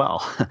very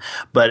well.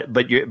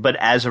 but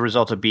as a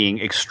result of being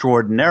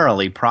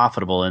extraordinarily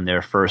profitable in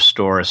their first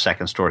store,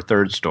 second store,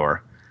 third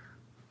store.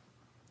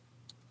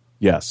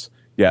 Yes.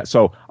 Yeah.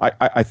 So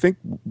I think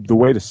the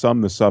way to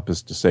sum this up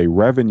is to say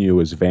revenue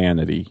is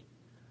vanity,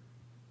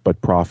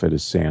 but profit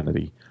is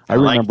sanity. I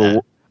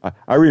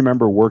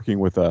remember working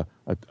with a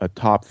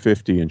top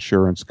 50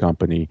 insurance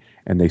company,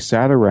 and they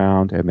sat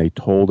around and they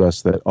told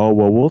us that,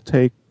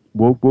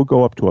 we'll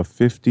go up to a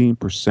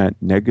 15%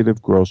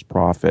 negative gross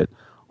profit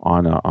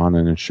on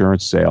an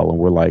insurance sale. And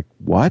we're like,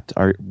 what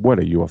are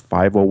you, a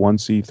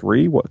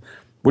 501c3? What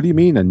do you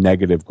mean a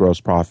negative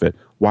gross profit?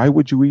 Why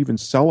would you even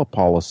sell a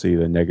policy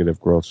at a negative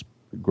gross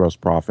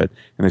profit?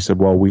 And they said,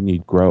 well, we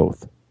need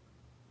growth.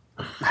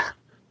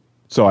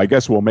 So I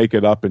guess we'll make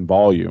it up in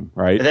volume,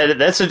 right?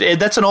 That's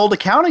an old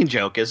accounting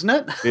joke, isn't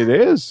it? It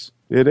is,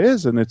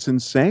 and it's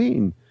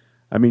insane.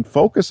 I mean,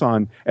 focus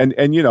on, and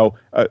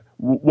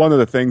one of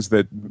the things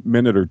that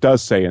Miniter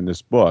does say in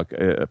this book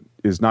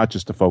is not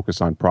just to focus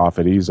on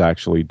profit. He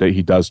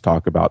does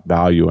talk about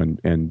value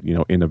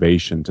and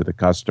innovation to the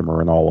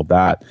customer and all of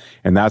that.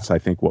 And that's, I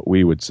think, what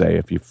we would say.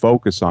 If you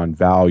focus on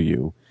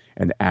value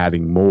and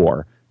adding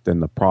more,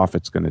 then the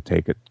profit's going to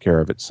take care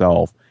of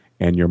itself,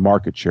 and your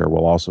market share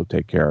will also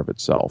take care of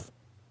itself.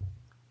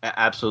 I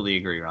absolutely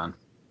agree, Ron.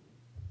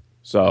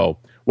 So,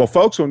 well,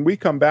 folks, when we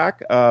come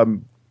back,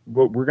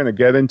 we're going to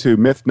get into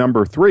myth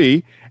number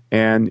 3.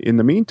 And in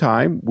the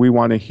meantime, we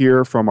want to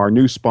hear from our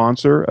new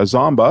sponsor,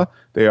 Azamba.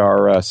 They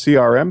are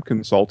CRM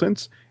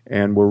consultants,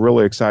 and we're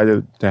really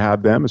excited to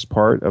have them as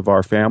part of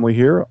our family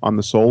here on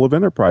the Soul of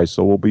Enterprise.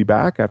 So we'll be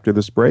back after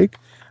this break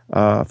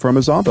from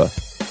Azamba.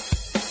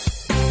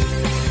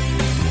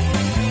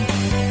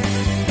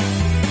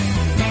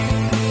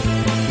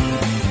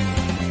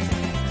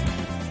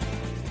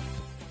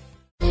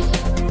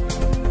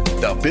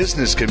 The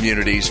business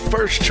community's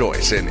first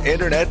choice in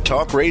Internet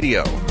Talk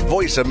Radio.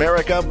 Voice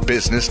America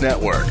Business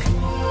Network.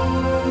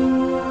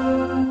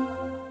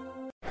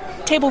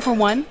 Table for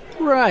one?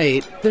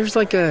 Right. There's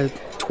like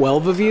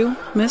 12 of you,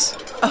 miss?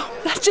 Oh,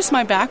 that's just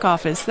my back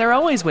office. They're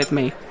always with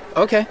me.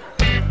 Okay.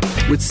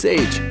 With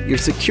Sage, you're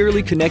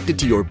securely connected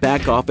to your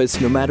back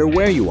office no matter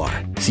where you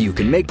are, so you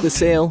can make the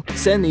sale,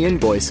 send the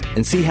invoice,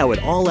 and see how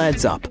it all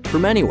adds up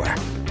from anywhere.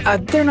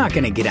 They're not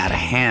going to get out of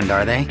hand,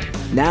 are they?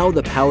 Now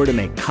the power to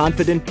make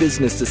confident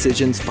business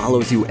decisions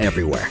follows you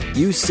everywhere.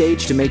 Use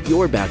Sage to make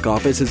your back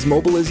office as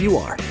mobile as you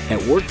are at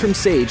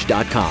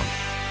workfromsage.com.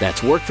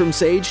 That's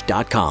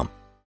workfromsage.com.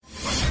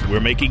 We're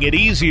making it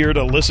easier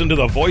to listen to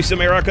the Voice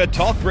America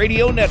Talk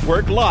Radio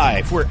Network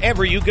live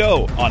wherever you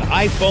go on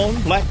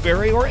iPhone,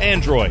 BlackBerry, or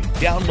Android.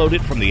 Download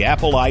it from the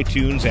Apple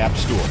iTunes App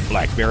Store,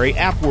 BlackBerry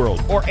App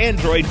World, or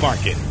Android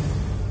Market.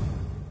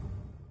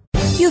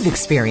 You've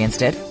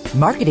experienced it.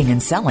 Marketing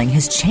and selling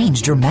has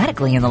changed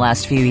dramatically in the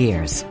last few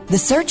years. The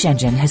search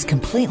engine has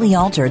completely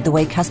altered the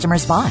way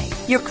customers buy.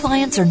 Your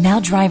clients are now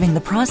driving the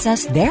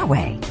process their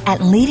way.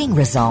 At Leading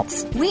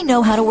Results, we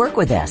know how to work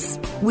with this.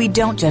 We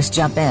don't just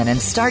jump in and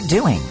start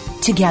doing.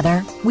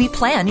 Together, we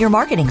plan your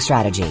marketing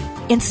strategy,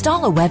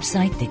 install a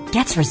website that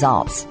gets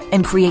results,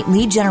 and create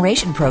lead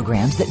generation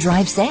programs that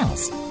drive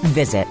sales.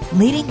 Visit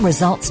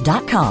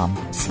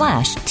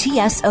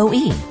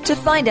leadingresults.com/TSOE to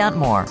find out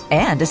more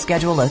and to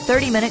schedule a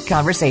 30-minute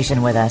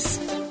conversation with us.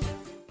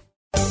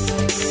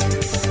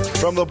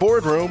 From the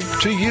boardroom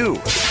to you,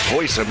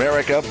 Voice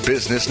America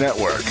Business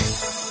Network.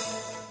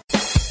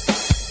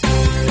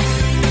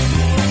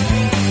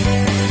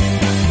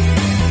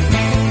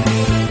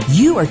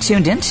 You are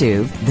tuned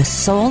into The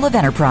Soul of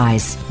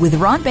Enterprise with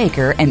Ron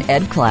Baker and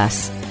Ed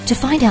Kless. To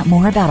find out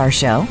more about our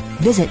show,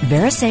 visit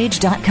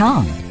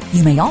Verisage.com.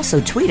 You may also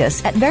tweet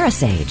us at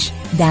Verisage.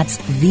 That's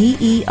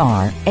VERASAGE.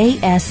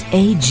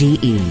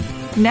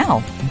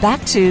 Now,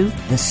 back to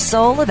The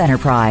Soul of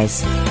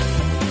Enterprise.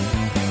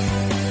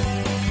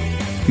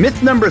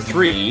 Myth number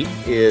 3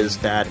 is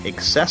that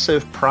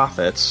excessive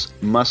profits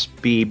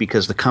must be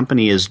because the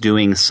company is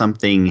doing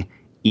something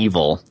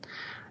evil.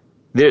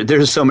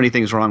 There's so many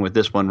things wrong with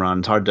this one, Ron.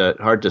 It's hard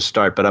to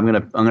start, but I'm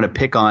gonna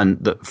pick on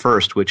the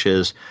first, which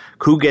is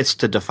who gets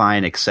to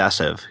define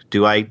excessive.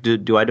 Do I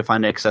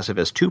define excessive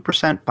as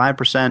 2%,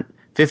 5%,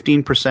 15%,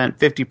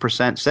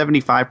 50%,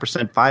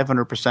 75%,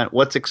 500%?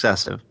 What's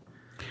excessive?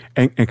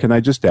 And can I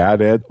just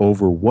add, Ed,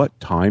 over what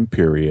time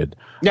period?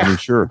 Yeah. I mean,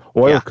 sure,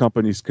 oil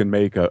companies can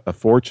make a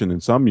fortune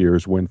in some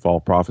years, windfall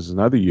profits in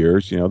other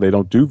years. They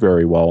don't do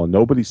very well, and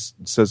nobody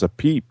says a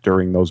peep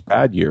during those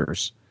bad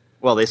years.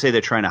 Well, they say they're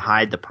trying to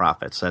hide the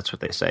profits. That's what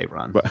they say,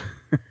 Ron.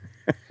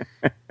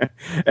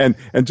 And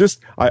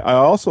I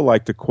also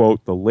like to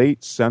quote the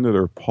late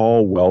Senator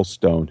Paul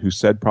Wellstone, who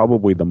said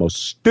probably the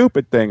most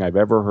stupid thing I've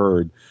ever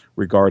heard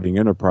regarding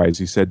enterprise.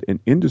 He said,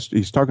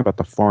 he's talking about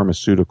the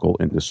pharmaceutical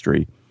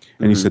industry.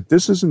 And he said,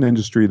 this is an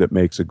industry that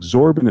makes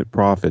exorbitant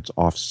profits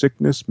off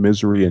sickness,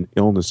 misery, and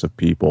illness of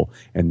people,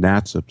 and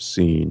that's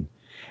obscene.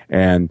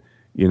 And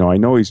I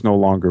know he's no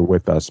longer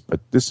with us,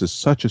 but this is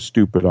such a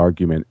stupid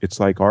argument. It's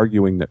like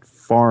arguing that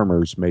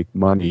farmers make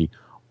money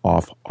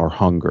off our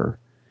hunger.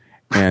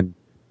 And,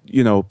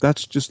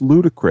 that's just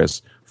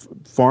ludicrous.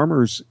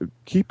 Farmers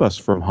keep us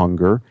from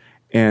hunger,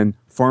 and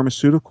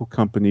pharmaceutical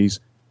companies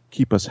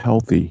keep us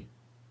healthy.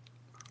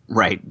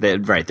 Right.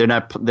 They're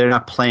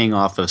not playing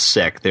off of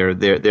sick. They're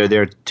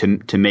there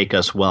to make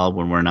us well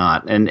when we're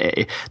not. And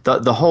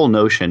the whole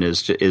notion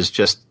is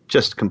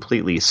just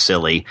completely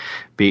silly,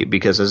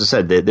 because, as I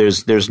said,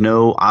 there's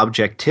no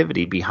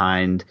objectivity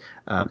behind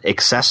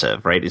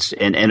excessive, right?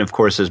 And of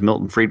course, as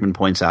Milton Friedman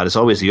points out, it's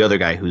always the other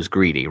guy who's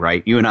greedy,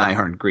 right? You and I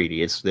aren't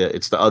greedy. It's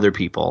the other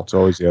people. It's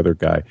always the other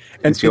guy.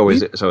 And it's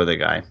always the other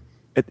guy.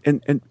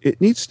 And it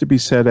needs to be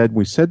said, Ed,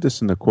 we said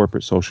this in the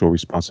Corporate Social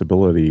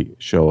Responsibility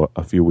show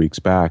a few weeks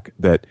back,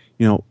 that,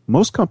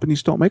 most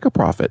companies don't make a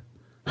profit,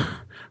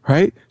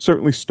 right?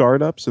 Certainly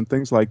startups and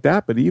things like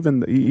that, but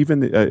even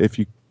if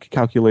you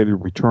calculated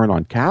return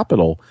on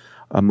capital,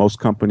 most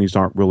companies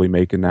aren't really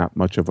making that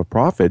much of a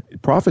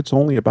profit. Profit's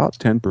only about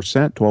 10%,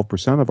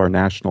 12% of our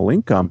national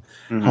income.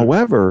 Mm-hmm.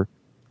 However,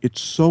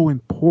 it's so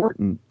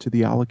important to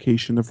the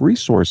allocation of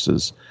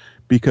resources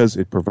because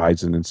it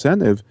provides an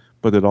incentive,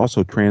 but it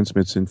also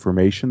transmits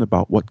information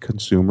about what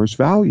consumers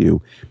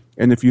value.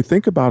 And if you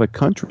think about a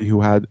country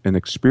who had an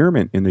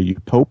experiment in a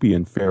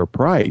utopian fair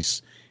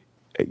price,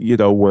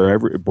 where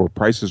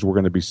prices were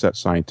going to be set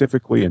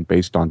scientifically and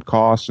based on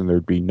costs, and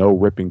there'd be no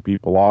ripping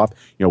people off.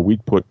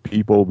 We'd put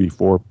people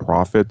before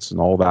profits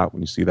and all that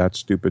when you see that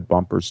stupid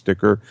bumper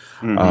sticker.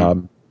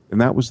 Mm-hmm.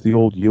 And that was the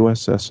old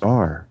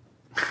USSR.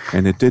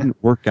 And it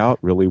didn't work out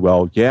really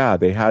well. Yeah,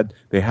 they had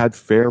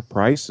fair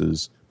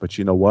prices, but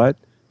you know what?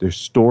 Their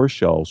store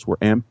shelves were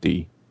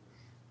empty.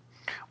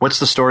 What's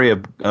the story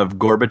of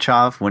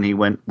Gorbachev when he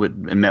went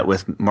and met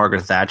with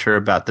Margaret Thatcher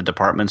about the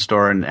department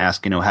store and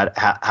asked,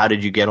 how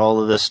did you get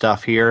all of this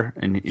stuff here?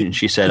 And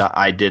she said,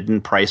 I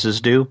didn't.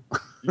 Prices do.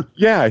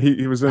 Yeah,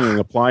 he was in an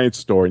appliance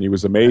store and he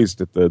was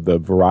amazed at the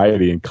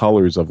variety and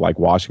colors of like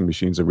washing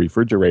machines and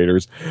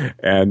refrigerators.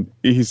 And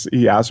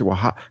he asked her,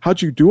 well,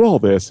 how'd you do all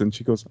this? And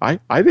she goes, I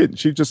didn't.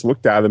 She just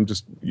looked at him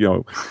just,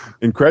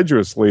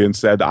 incredulously and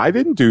said, I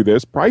didn't do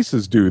this.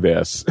 Prices do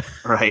this.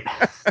 Right.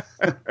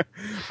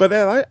 But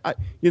then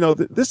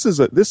this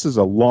is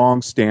a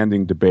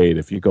long-standing debate.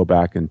 If you go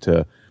back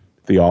into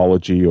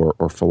theology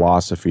or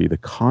philosophy, the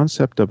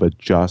concept of a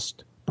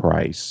just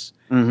price.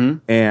 Mm-hmm.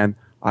 And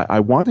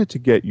I wanted to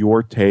get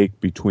your take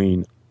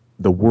between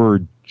the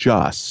word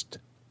just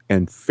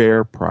and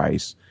fair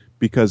price,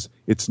 because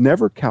it's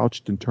never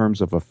couched in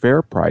terms of a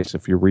fair price.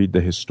 If you read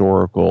the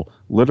historical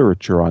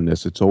literature on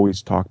this, it's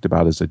always talked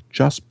about as a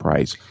just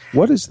price.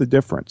 What is the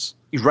difference?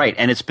 Right,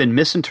 and it's been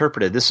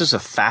misinterpreted. This is a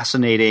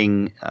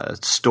fascinating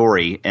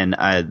story, and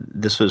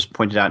this was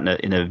pointed out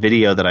in a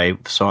video that I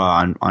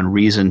saw on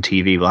Reason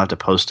TV. We'll have to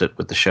post it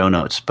with the show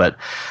notes. But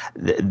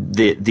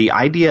the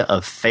idea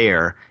of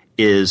fair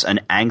is an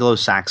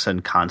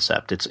Anglo-Saxon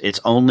concept. It's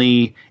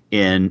only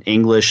in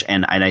English,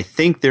 and I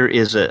think there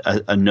is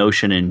a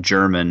notion in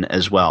German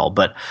as well.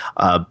 But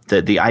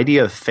the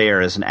idea of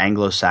fair is an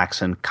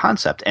Anglo-Saxon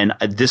concept. And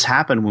this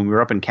happened when we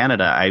were up in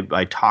Canada.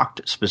 I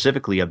talked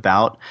specifically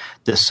about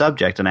this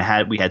subject,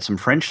 and we had some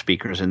French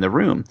speakers in the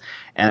room.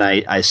 And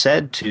I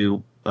said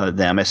to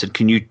them, I said,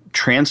 can you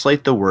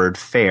translate the word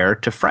fair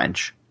to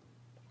French?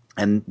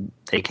 And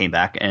they came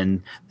back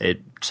and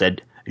it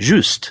said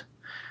juste.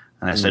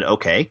 And I said,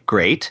 okay,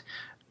 great.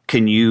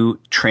 Can you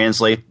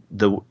translate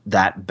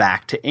that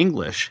back to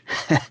English?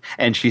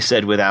 And she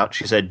said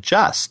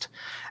just.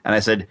 And I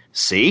said,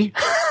 see?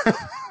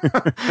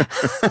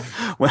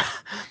 Well,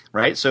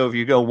 right? So if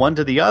you go one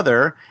to the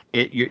other,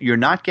 you're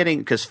not getting –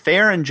 because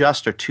fair and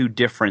just are two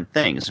different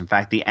things. In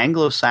fact, the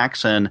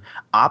Anglo-Saxon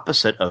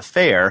opposite of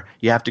fair,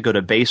 you have to go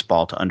to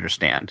baseball to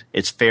understand.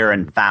 It's fair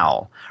and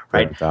foul,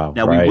 right? And foul,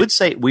 now, right.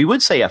 we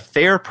would say a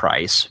fair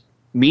price,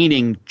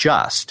 meaning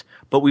just –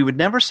 but we would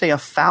never say a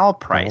foul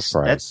price.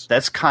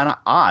 That's kind of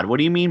odd. What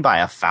do you mean by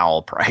a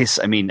foul price?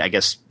 I mean, I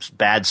guess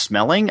bad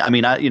smelling. I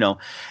mean, so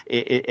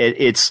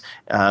it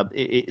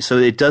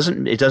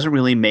doesn't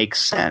really make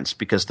sense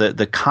because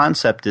the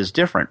concept is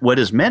different. What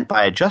is meant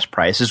by a just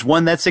price is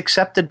one that's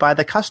accepted by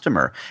the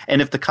customer, and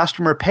if the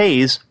customer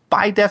pays,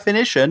 by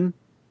definition,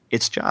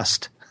 it's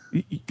just.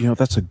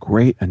 That's a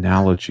great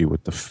analogy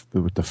with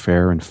the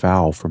fair and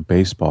foul from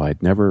baseball. I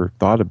never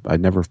thought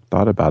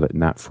about it in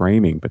that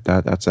framing, but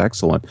that's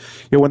excellent.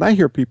 When I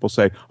hear people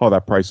say, "Oh,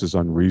 that price is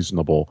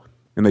unreasonable,"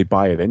 and they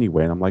buy it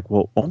anyway, and I'm like,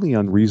 "Well, only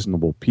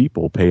unreasonable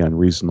people pay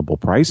unreasonable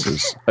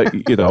prices."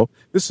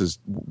 This is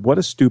what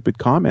a stupid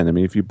comment. I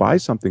mean, if you buy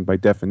something by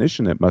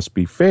definition, it must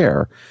be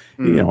fair,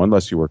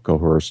 unless you were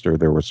coerced or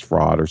there was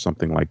fraud or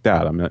something like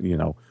that. I'm not,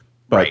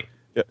 but. Right.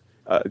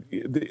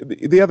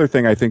 The other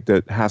thing I think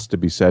that has to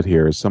be said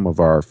here is some of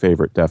our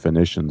favorite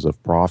definitions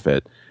of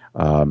profit.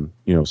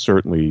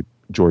 Certainly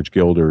George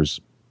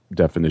Gilder's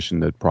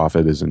definition that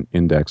profit is an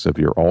index of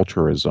your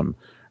altruism,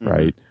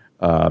 right?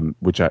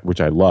 Which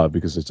I love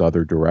because it's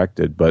other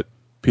directed. But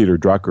Peter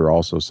Drucker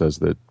also says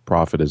that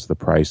profit is the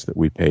price that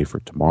we pay for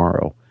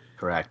tomorrow.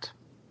 Correct.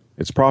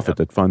 It's profit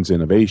that funds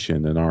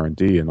innovation and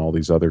R&D and all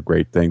these other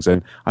great things.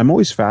 And I'm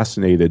always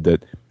fascinated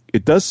that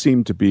it does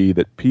seem to be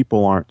that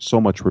people aren't so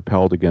much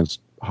repelled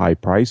against high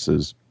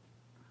prices.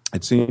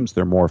 It seems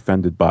they're more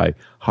offended by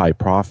high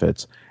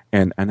profits.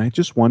 And I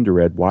just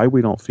wonder, Ed, why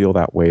we don't feel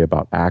that way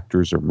about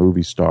actors or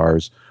movie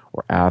stars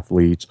or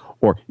athletes,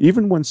 or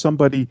even when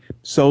somebody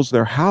sells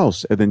their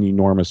house at an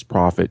enormous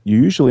profit,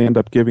 you usually end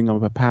up giving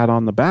them a pat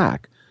on the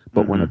back.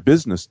 But when a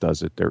business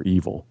does it, they're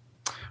evil.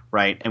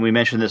 Right, and we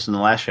mentioned this in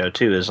the last show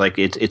too. Is like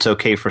it's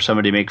okay for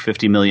somebody to make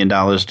 $50 million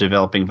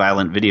developing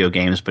violent video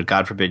games, but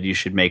God forbid you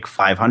should make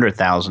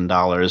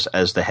 $500,000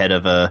 as the head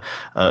of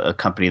a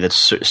company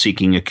that's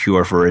seeking a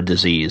cure for a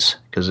disease,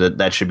 because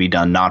that should be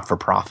done not for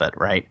profit,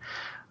 right?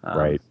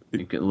 Right.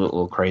 You get a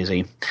little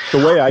crazy.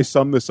 The way I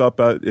sum this up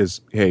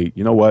is, hey,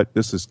 you know what?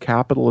 This is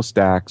capitalist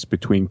acts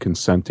between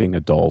consenting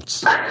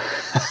adults.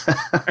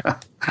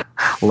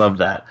 Love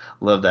that.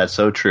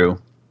 So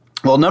true.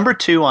 Well, number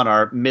 2 on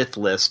our myth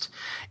list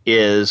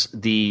is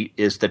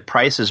that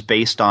price is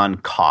based on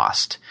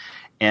cost.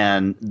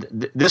 And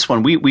this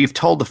one, we've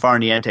told the Far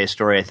Niente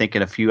story, I think,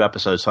 in a few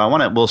episodes.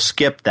 So we'll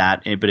skip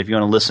that. But if you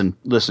want to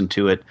listen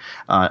to it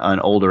on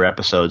older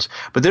episodes,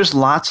 but there's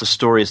lots of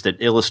stories that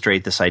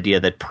illustrate this idea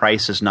that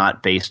price is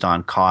not based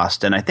on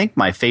cost. And I think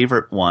my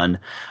favorite one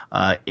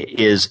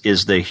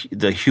is the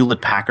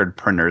Hewlett Packard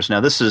printers.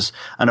 Now, this is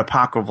an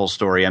apocryphal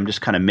story. I'm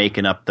just kind of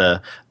making up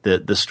the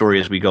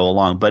story as we go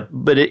along, but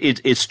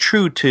it's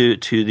true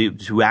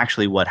to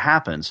actually what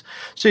happens.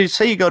 So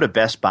say you go to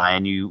Best Buy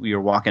and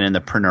you're walking in the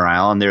printer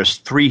aisle, well. And there's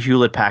 3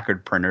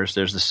 Hewlett-Packard printers.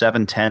 There's the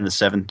 710, the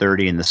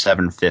 730, and the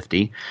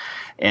 750.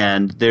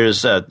 And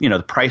there's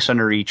the price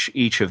under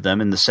each of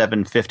them. And the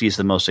 750 is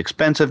the most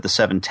expensive. The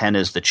 710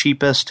 is the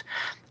cheapest.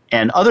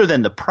 And other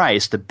than the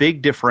price, the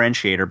big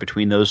differentiator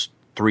between those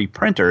 3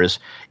 printers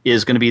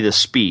is going to be the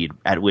speed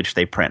at which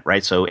they print,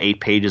 right? So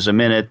 8 pages a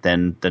minute,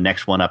 then the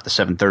next one up, the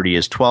 730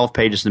 is 12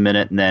 pages a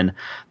minute, and then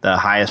the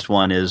highest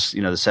one is,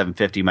 the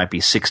 750 might be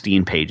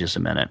 16 pages a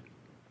minute.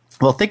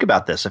 Well, think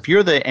about this. If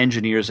you're the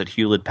engineers at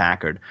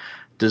Hewlett-Packard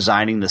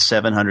designing the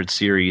 700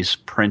 series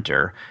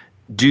printer,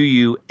 do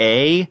you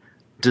A,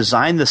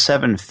 design the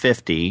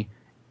 750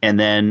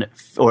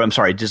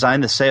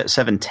 design the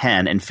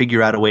 710 and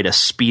figure out a way to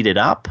speed it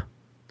up?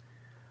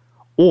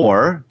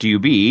 Or do you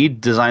B,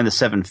 design the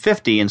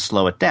 750 and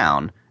slow it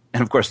down?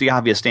 And of course, the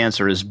obvious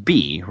answer is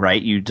B,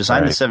 right? You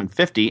design the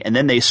 750 and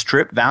then they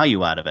strip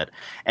value out of it.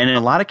 And in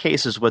a lot of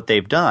cases, what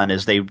they've done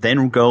is they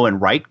then go and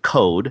write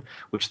code,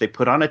 which they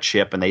put on a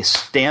chip and they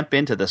stamp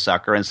into the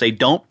sucker and say,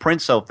 don't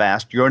print so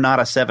fast. You're not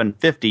a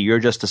 750. You're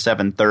just a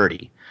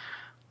 730,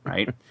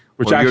 right?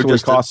 Which actually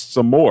costs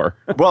some more.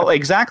 Well,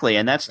 exactly.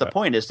 And that's the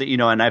point is that,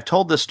 and I've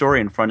told this story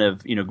in front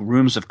of,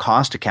 rooms of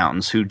cost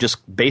accountants who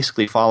just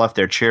basically fall off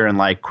their chair and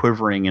like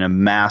quivering in a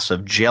mass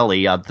of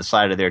jelly on the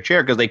side of their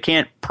chair because they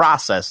can't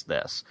process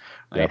this.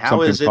 Right? Yeah,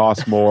 something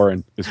costs more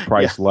and is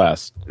priced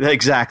less.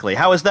 Exactly.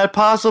 How is that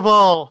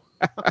possible?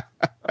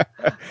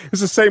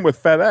 It's the same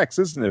with FedEx,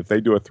 isn't it? If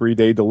they do a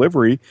 3-day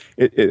delivery,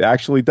 it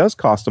actually does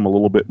cost them a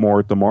little bit more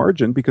at the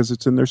margin because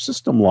it's in their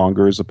system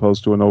longer as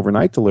opposed to an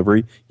overnight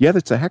delivery. Yet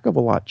it's a heck of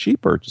a lot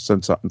cheaper to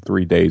send something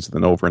 3 days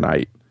than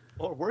overnight.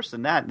 Or worse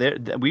than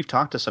that, we've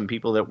talked to some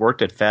people that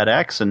worked at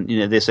FedEx, and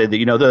they say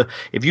that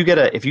if you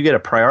get a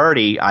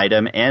priority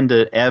item and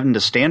a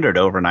standard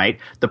overnight,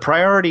 the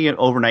priority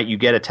overnight you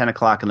get at 10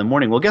 o'clock in the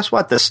morning. Well, guess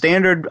what? The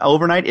standard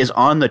overnight is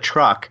on the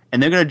truck,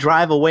 and they're going to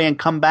drive away and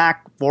come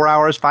back 4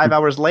 hours, 5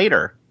 hours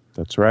later.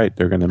 That's right.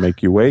 They're going to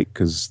make you wait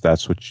because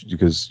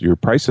you're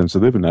price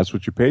sensitive and that's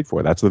what you paid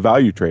for. That's the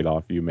value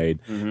trade-off you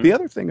made. Mm-hmm. The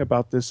other thing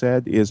about this,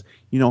 Ed, is,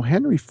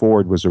 Henry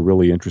Ford was a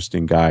really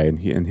interesting guy, and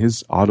in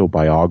his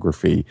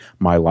autobiography,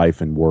 My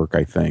Life and Work,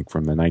 I think,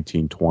 from the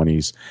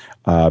 1920s,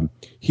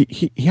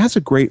 he has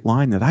a great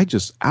line that I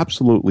just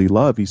absolutely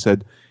love. He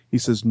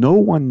says, no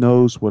one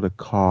knows what a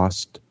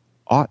cost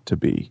ought to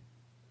be.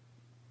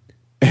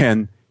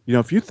 And,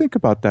 if you think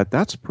about that,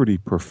 that's pretty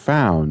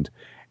profound.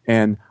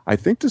 And I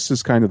think this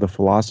is kind of the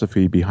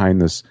philosophy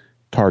behind this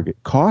target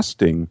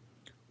costing,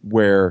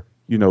 where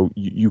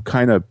you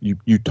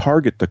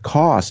target the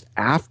cost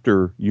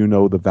after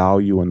the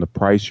value and the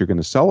price you're going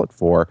to sell it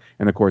for,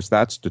 and of course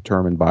that's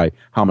determined by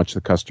how much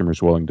the customer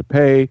is willing to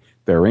pay,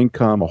 their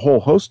income, a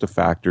whole host of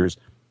factors.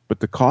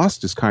 But the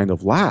cost is kind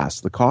of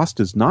last. The cost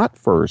is not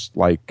first,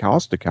 like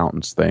cost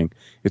accountants think.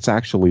 It's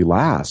actually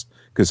last,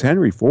 because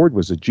Henry Ford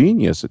was a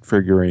genius at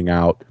figuring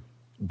out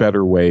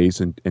better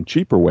ways and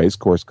cheaper ways, of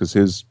course, because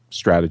his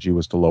strategy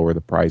was to lower the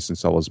price and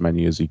sell as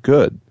many as he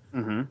could.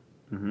 Mm-hmm.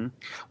 Mm-hmm.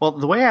 Well,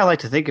 the way I like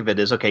to think of it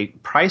is, okay,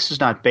 price is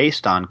not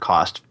based on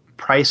cost.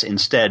 Price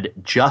instead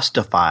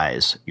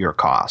justifies your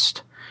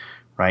cost,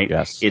 right?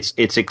 Yes.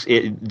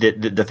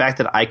 The fact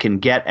that I can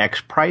get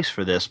X price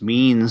for this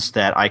means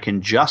that I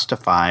can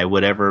justify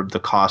whatever the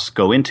costs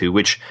go into,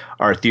 which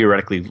are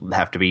theoretically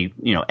have to be,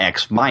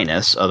 X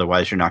minus.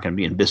 Otherwise, you're not going to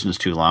be in business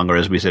too long. Or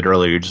as we said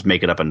earlier, you just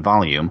make it up in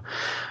volume.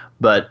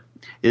 But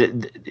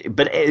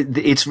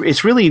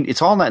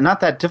it's all not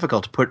that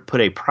difficult to put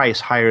a price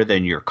higher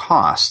than your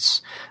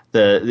costs.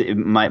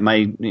 My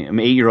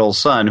 8-year-old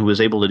son, who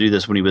was able to do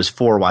this when he was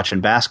 4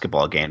 watching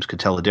basketball games, could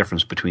tell the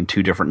difference between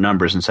 2 different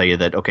numbers and say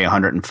that, okay,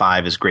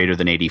 105 is greater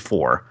than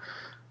 84.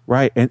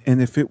 Right. And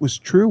if it was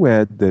true,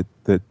 Ed,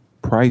 that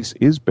price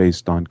is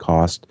based on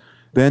cost,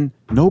 then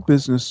no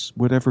business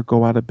would ever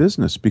go out of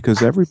business,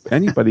 because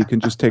anybody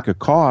can just take a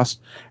cost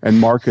and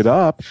mark it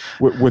up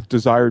with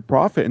desired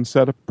profit and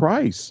set a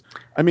price.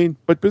 I mean,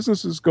 but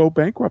businesses go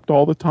bankrupt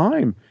all the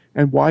time.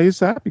 And why is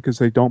that? Because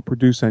they don't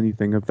produce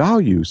anything of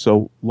value.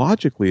 So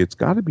logically, it's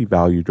got to be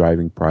value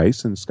driving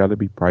price, and it's got to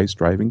be price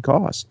driving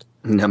cost.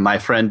 Now, my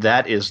friend,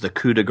 that is the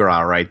coup de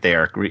grace right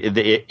there.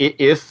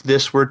 If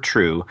this were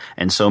true,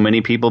 and so many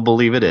people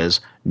believe it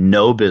is,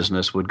 no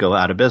business would go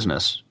out of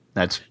business.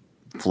 That's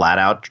flat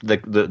out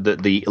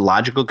the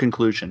logical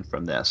conclusion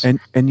from this.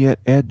 And yet,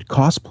 Ed,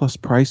 cost plus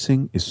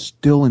pricing is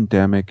still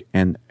endemic,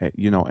 and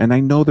and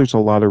I know there's a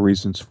lot of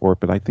reasons for it,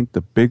 but I think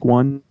the big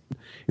one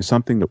is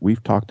something that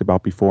we've talked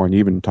about before, and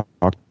even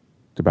talked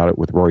about it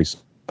with Rory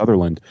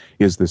Sutherland,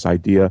 is this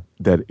idea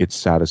that it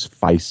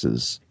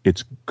satisfices.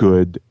 It's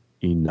good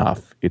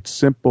enough. It's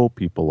simple,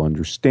 people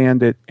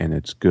understand it, and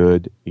it's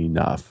good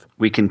enough.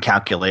 We can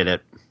calculate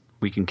it.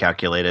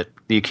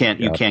 You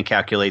can't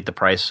calculate the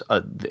price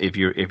if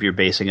you're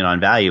basing it on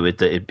value.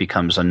 It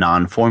becomes a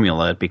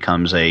non-formula. It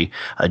becomes a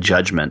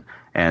judgment.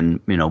 And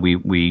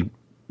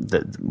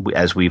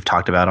as we've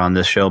talked about on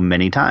this show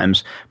many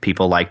times,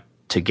 people like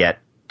to get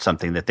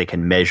something that they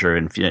can measure,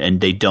 and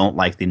they don't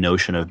like the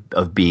notion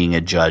of being a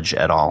judge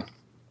at all.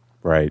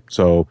 Right.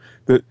 So,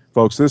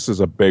 folks, this is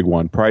a big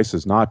one. Price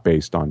is not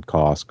based on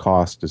cost.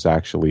 Cost is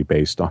actually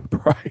based on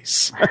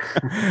price,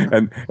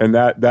 and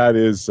that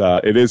is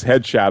it is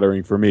head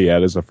shattering for me.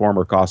 As a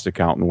former cost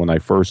accountant, when I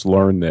first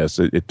learned this,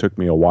 it took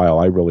me a while.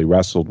 I really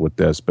wrestled with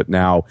this, but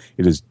now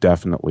it is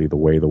definitely the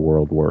way the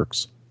world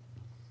works.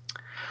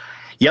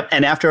 Yep,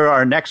 and after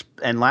our next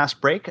and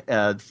last break,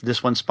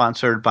 this one's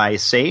sponsored by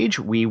Sage,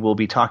 we will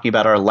be talking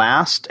about our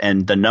last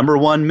and the number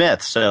one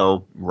myth.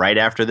 So right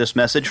after this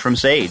message from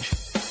Sage.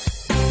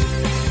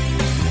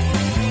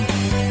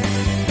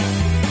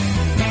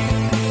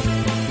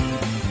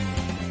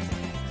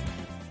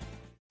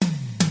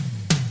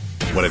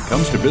 When it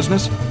comes to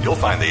business, you'll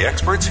find the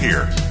experts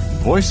here.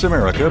 Voice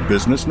America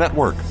Business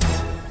Network.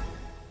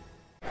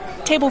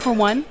 Table for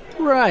one?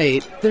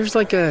 Right. There's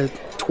like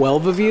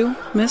 12 of you,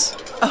 miss?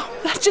 Oh,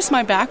 that's just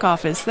my back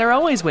office. They're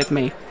always with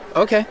me.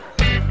 Okay.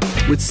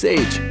 With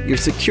Sage, you're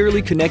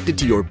securely connected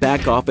to your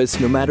back office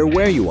no matter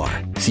where you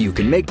are, so you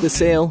can make the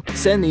sale,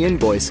 send the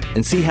invoice,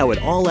 and see how it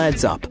all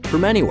adds up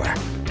from anywhere.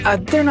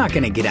 They're not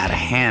going to get out of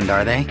hand,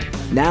 are they?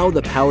 Now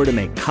the power to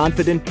make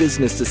confident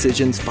business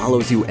decisions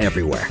follows you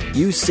everywhere.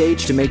 Use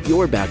Sage to make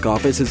your back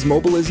office as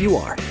mobile as you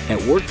are at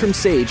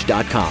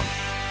workfromsage.com.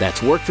 That's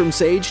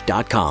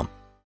workfromsage.com.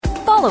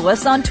 Follow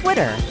us on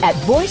Twitter at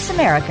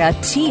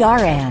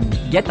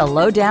VoiceAmericaTRN. Get the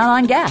lowdown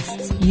on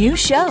guests, new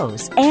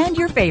shows, and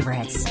your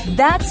favorites.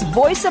 That's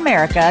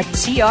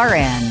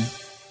VoiceAmericaTRN.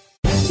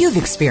 You've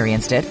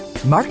experienced it.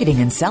 Marketing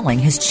and selling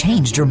has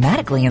changed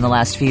dramatically in the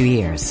last few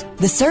years.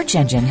 The search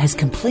engine has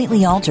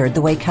completely altered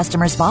the way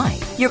customers buy.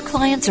 Your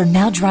clients are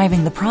now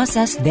driving the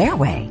process their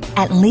way.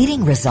 At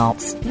Leading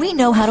Results, we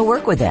know how to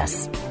work with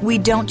this. We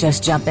don't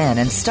just jump in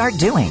and start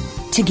doing.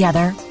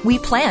 Together, we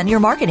plan your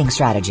marketing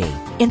strategy,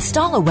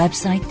 install a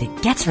website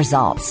that gets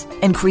results,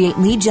 and create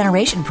lead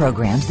generation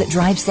programs that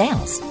drive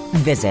sales.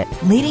 Visit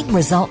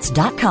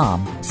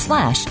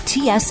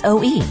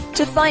leadingresults.com/TSOE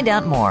to find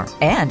out more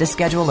and to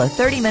schedule a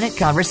 30-minute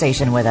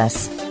conversation with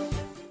us.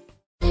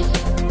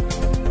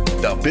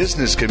 The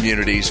business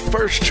community's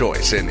first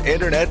choice in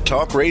Internet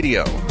Talk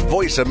Radio.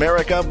 Voice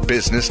America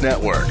Business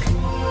Network.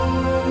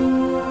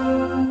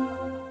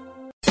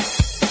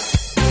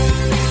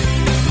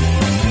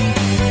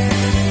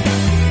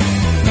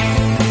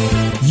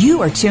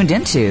 You are tuned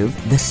into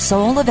The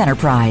Soul of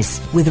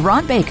Enterprise with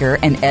Ron Baker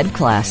and Ed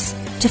Kless.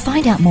 To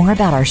find out more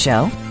about our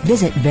show,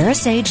 visit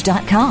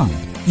Verisage.com.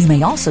 You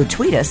may also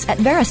tweet us at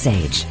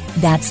Verisage.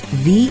 That's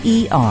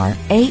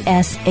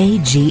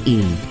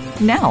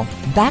VERASAGE. Now,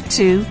 back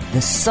to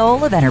The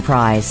Soul of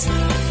Enterprise.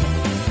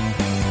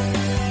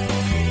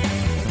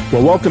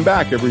 Well, welcome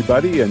back,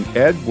 everybody. And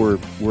Ed, we're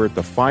at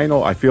the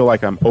final. I feel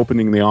like I'm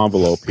opening the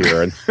envelope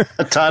here. And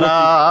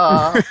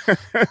ta-da!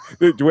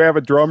 Do we have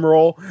a drum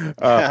roll?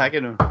 I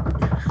can.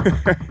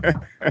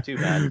 Not too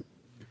bad.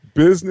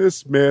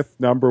 Business myth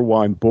number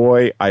one.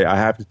 Boy, I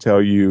have to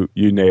tell you,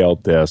 you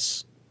nailed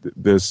this.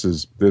 This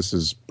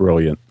is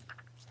brilliant.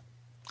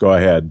 Go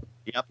ahead.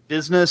 Yep.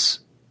 Business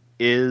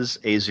is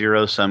a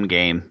zero-sum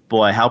game.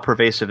 Boy, how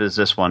pervasive is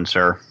this one,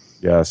 sir?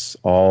 Yes,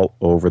 all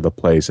over the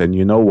place. And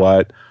you know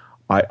what?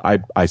 I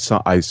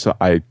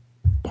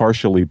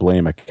partially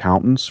blame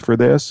accountants for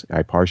this.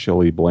 I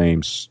partially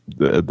blame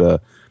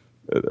the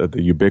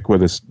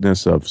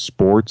ubiquitousness of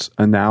sports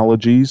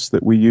analogies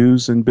that we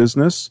use in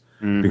business,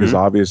 because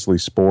obviously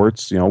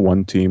sports,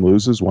 one team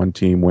loses, one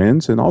team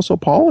wins, and also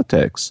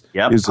politics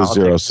is a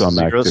zero-sum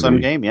activity.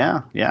 Zero-sum game,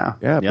 yeah.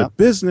 But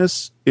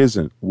business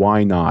isn't.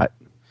 Why not?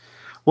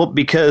 Well,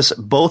 because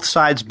both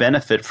sides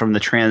benefit from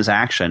the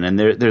transaction, and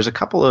there's a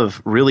couple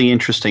of really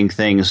interesting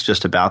things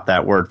just about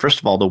that word. First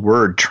of all, the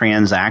word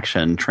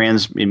transaction,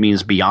 it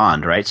means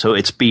beyond, right? So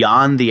it's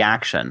beyond the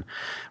action,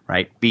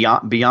 right?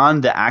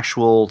 Beyond the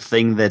actual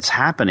thing that's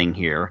happening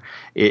here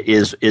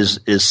is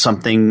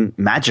something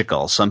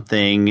magical,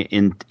 something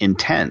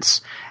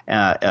intense.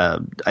 I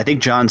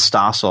think John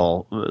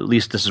Stossel, at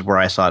least this is where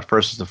I saw it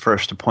first, is the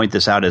first to point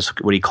this out as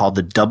what he called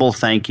the double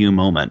thank you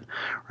moment,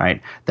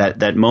 right?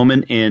 That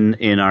moment in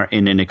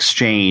an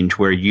exchange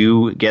where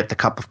you get the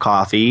cup of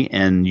coffee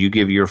and you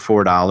give your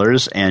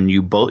 $4 and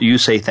you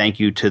say thank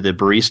you to the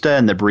barista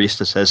and the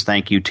barista says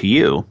thank you to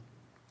you.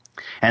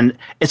 And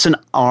it's an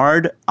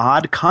odd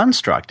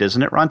construct,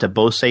 isn't it, Ron, to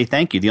both say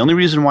thank you. The only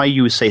reason why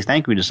you would say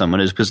thank you to someone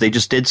is because they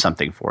just did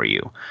something for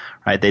you,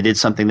 right? They did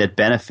something that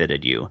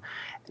benefited you.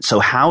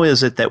 So how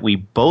is it that we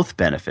both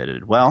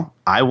benefited? Well,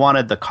 I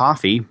wanted the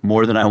coffee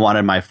more than I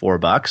wanted my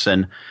 $4,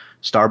 and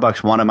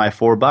Starbucks wanted my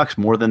 $4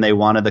 more than they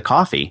wanted the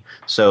coffee.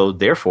 So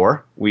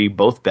therefore, we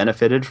both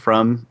benefited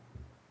from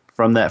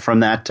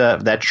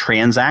that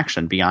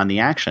transaction beyond the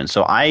action.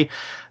 So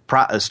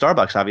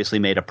Starbucks obviously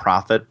made a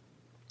profit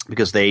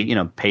because they,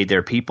 paid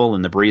their people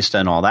and the barista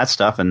and all that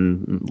stuff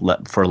and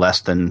for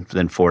less than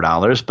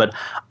 $4. But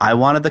I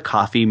wanted the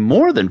coffee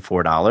more than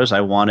 $4.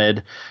 I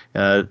wanted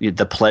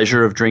the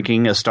pleasure of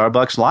drinking a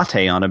Starbucks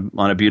latte on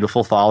a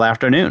beautiful fall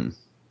afternoon.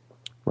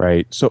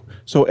 Right.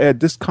 So Ed,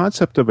 this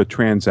concept of a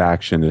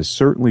transaction is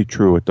certainly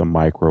true at the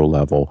micro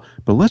level,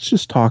 but let's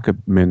just talk a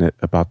minute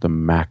about the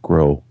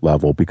macro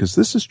level, because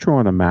this is true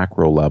on a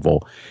macro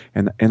level.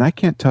 And I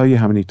can't tell you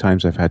how many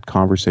times I've had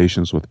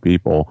conversations with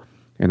people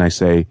and I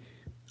say,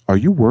 are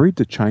you worried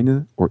that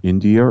China or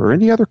India or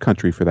any other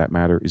country for that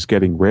matter is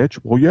getting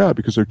rich? Well, yeah,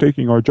 because they're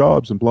taking our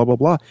jobs and blah, blah,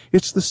 blah.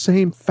 It's the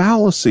same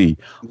fallacy.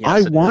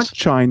 Yes, I want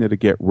China to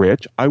get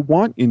rich. I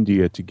want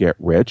India to get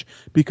rich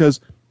because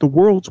the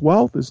world's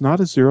wealth is not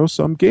a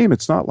zero-sum game.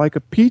 It's not like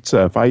a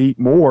pizza. If I eat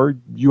more,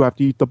 you have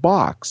to eat the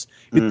box.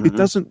 It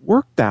doesn't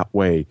work that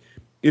way.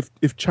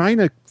 If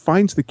China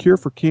finds the cure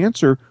for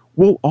cancer,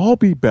 we'll all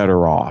be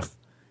better off.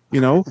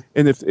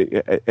 And if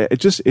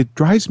it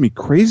drives me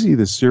crazy,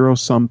 this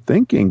zero-sum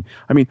thinking.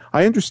 I mean,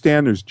 I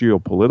understand there's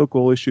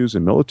geopolitical issues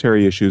and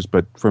military issues,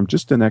 but from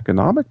just an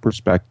economic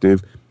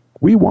perspective,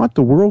 we want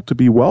the world to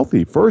be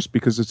wealthy first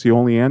because it's the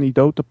only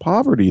antidote to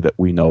poverty that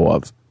we know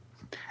of.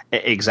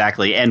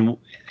 Exactly. And,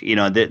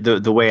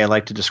 the way I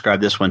like to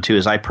describe this one, too,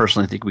 is I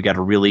personally think we got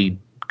a really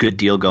good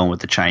deal going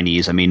with the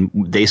Chinese. I mean,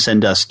 they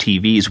send us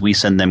TVs. We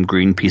send them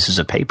green pieces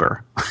of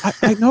paper.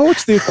 I know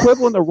it's the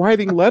equivalent of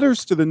writing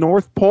letters to the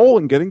North Pole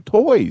and getting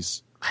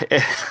toys.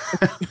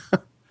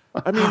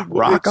 I mean,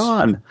 rock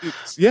on.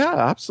 Yeah,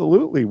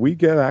 absolutely. We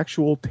get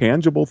actual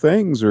tangible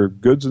things or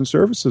goods and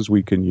services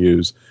we can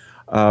use.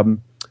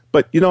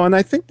 But, and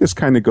I think this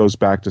kind of goes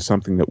back to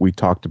something that we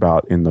talked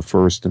about in the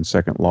first and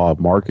second law of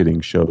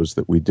marketing shows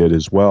that we did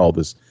as well,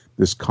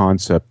 this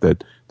concept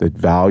that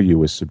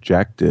value is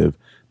subjective.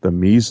 The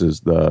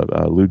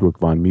Ludwig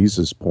von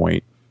Mises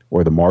point,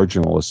 or the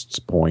marginalists'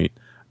 point,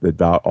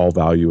 that all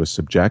value is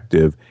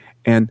subjective.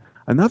 And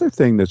another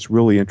thing that's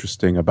really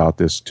interesting about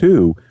this,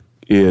 too,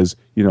 is,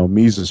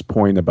 Mises'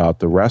 point about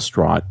the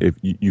restaurant. If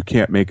you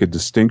can't make a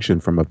distinction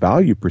from a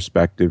value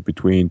perspective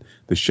between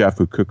the chef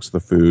who cooks the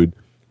food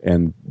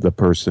and the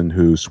person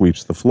who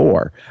sweeps the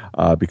floor,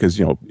 because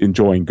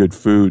enjoying good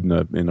food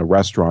in a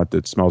restaurant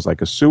that smells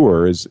like a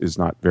sewer is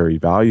not very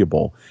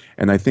valuable.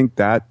 And I think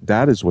that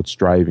is what's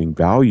driving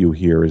value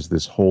here, is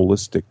this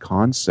holistic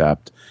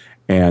concept.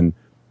 And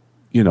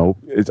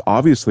it's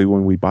obviously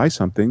when we buy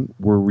something,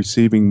 we're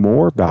receiving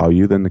more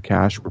value than the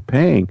cash we're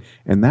paying,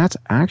 and that's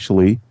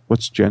actually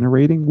what's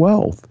generating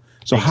wealth.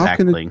 So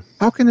exactly.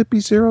 how can it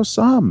be zero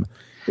sum?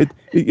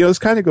 This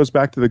kind of goes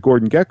back to the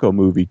Gordon Gekko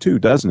movie too,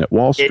 doesn't it?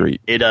 Wall Street.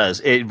 It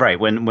does. Right.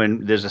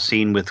 When there's a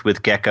scene with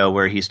Gekko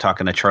where he's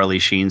talking to Charlie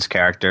Sheen's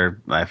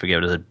character, I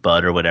forget, is it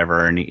Bud or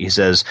whatever, and he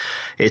says,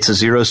 it's a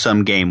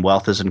zero-sum game.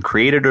 Wealth isn't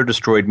created or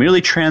destroyed,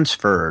 merely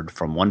transferred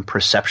from one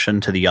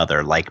perception to the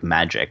other, like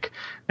magic.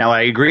 Now,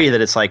 I agree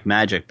that it's like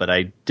magic, but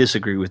I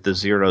disagree with the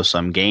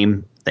zero-sum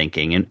game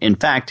thinking. And in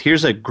fact,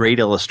 here's a great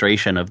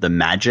illustration of the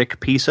magic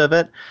piece of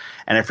it.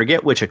 And I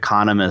forget which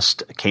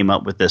economist came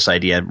up with this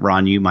idea.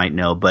 Ron, you might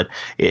know, but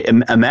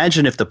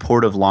imagine if the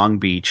Port of Long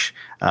Beach,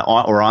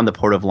 or on the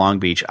Port of Long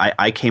Beach,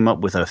 I came up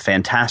with a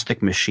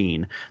fantastic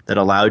machine that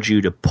allowed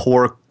you to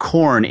pour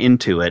corn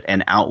into it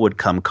and out would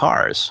come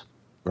cars.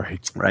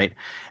 Right.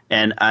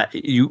 And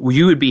you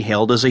would be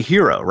hailed as a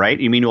hero, right?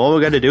 You mean all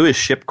we got to do is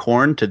ship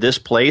corn to this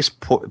place,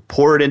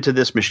 pour it into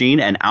this machine,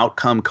 and out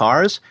come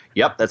cars?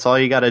 Yep, that's all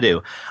you got to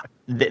do.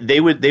 They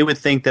would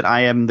think that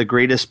I am the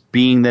greatest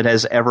being that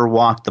has ever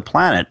walked the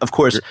planet. Of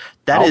course,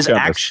 that is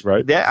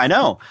actually right. I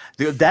know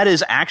that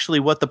is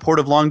actually what the Port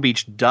of Long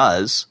Beach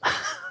does.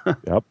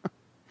 Yep.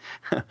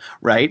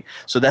 Right?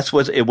 So that's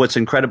what's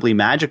incredibly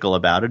magical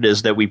about it,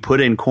 is that we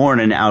put in corn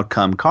and out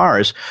come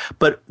cars.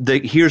 But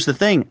here's the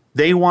thing.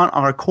 They want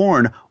our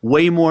corn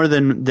way more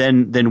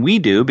than we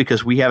do,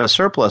 because we have a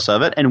surplus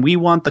of it, and we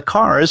want the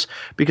cars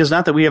because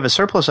not that we have a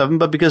surplus of them,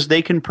 but because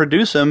they can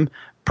produce them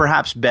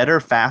perhaps better,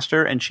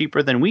 faster, and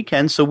cheaper than we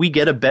can, so we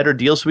get a better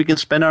deal so we can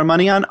spend our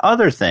money on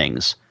other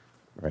things.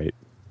 Right.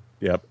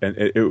 Yep, and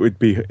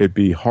it'd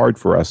be hard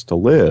for us to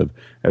live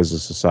as a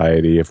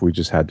society if we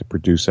just had to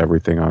produce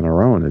everything on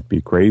our own. It'd be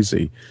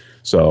crazy.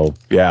 So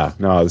yeah,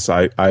 no,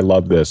 I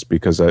love this,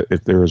 because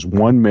if there is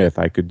one myth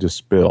I could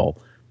dispel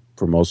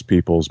for most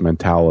people's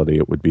mentality,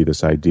 it would be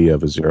this idea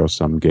of a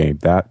zero-sum game.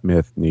 That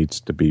myth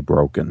needs to be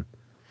broken.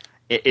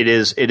 It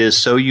is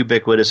so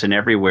ubiquitous and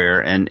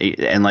everywhere,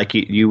 and like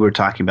you were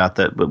talking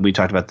about we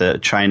talked about the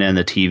China and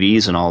the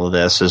TVs and all of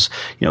this, is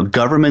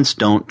governments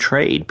don't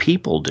trade,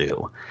 people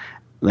do.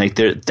 Like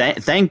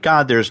thank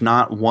God there's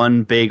not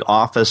one big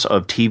office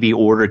of TV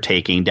order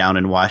taking down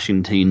in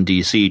Washington,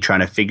 D.C.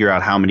 trying to figure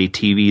out how many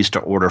TVs to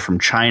order from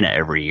China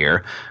every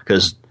year,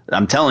 because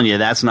I'm telling you,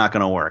 that's not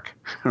going to work,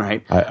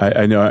 right?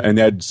 I know, and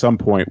at some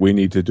point we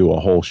need to do a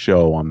whole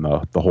show on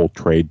the whole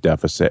trade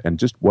deficit and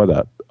just what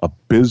a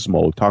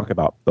abysmal, talk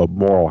about the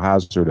moral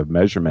hazard of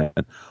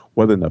measurement,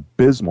 what an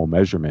abysmal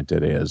measurement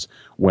it is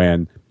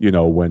when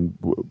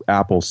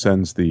Apple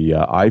sends the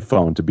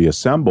iPhone to be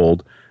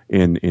assembled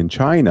in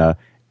China,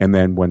 and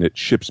then when it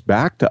ships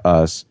back to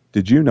us,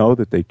 did you know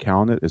that they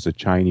count it as a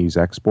Chinese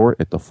export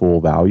at the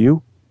full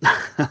value?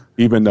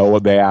 Even though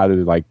they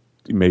added like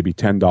maybe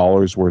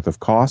 $10 worth of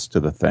cost to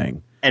the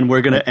thing. And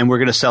we're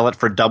gonna sell it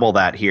for double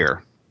that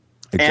here.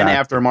 Exactly.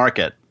 And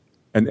aftermarket.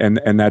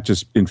 And that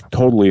just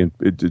totally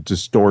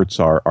distorts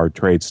our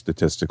trade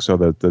statistics. So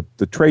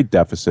the trade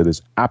deficit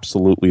is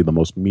absolutely the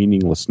most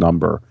meaningless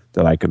number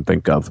that I can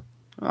think of.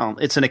 Well,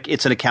 it's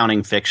an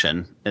accounting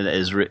fiction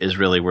is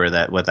really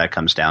where what that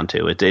comes down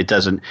to.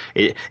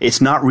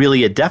 It's not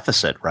really a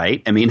deficit,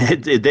 right? I mean,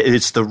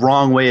 it's the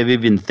wrong way of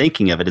even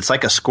thinking of it. It's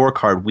like a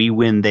scorecard: we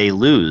win, they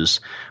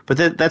lose.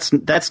 But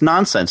that's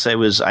nonsense. It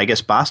was, I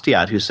guess,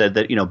 Bastiat who said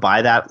that,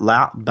 by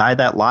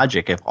that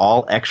logic, if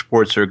all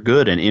exports are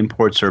good and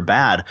imports are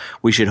bad,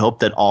 we should hope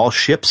that all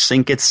ships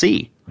sink at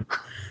sea.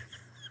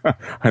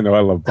 I know,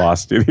 I love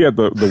Boston. He had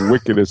the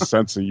wickedest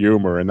sense of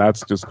humor, and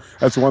that's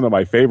one of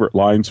my favorite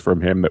lines from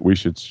him, that we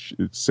should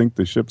sink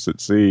the ships at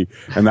sea,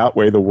 and that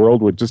way the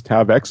world would just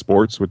have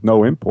exports with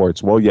no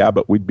imports. Well, yeah,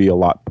 but we'd be a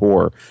lot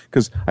poorer.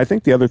 Because I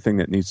think the other thing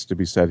that needs to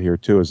be said here,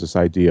 too, is this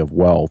idea of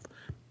wealth.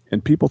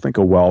 And people think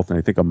of wealth, and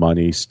they think of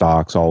money,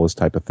 stocks, all this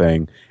type of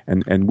thing,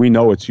 and we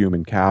know it's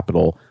human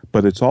capital,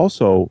 but it's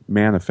also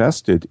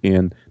manifested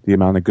in the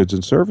amount of goods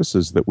and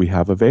services that we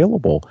have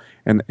available.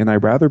 And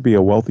I'd rather be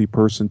a wealthy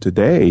person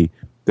today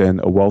than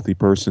a wealthy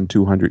person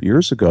 200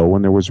 years ago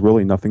when there was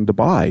really nothing to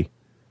buy.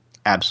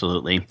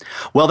 Absolutely.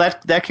 Well,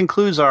 that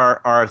concludes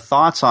our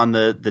thoughts on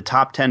the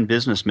top 10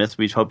 business myths.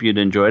 We hope you'd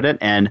enjoyed it.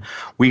 And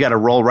we got to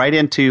roll right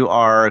into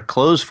our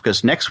close,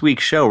 because next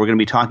week's show, we're going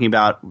to be talking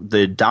about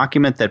the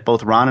document that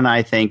both Ron and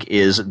I think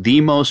is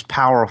the most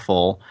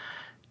powerful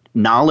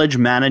knowledge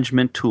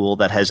management tool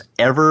that has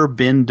ever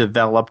been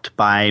developed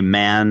by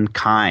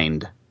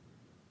mankind.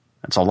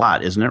 That's a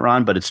lot, isn't it,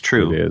 Ron? But it's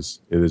true. It is.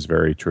 It is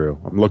very true.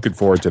 I'm looking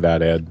forward to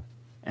that, Ed.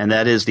 And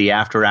that is the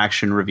After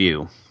Action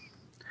Review.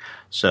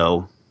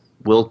 So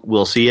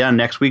we'll see you on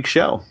next week's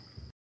show.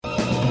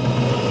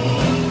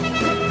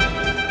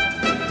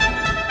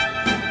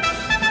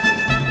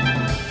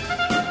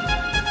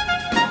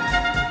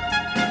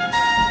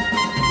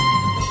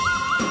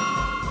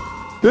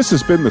 This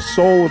has been The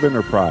Soul of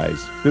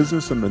Enterprise,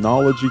 Business and the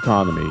Knowledge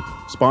Economy,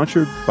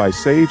 sponsored by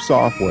Save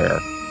Software,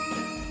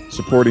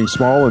 supporting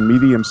small and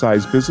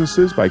medium-sized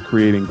businesses by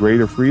creating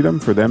greater freedom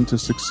for them to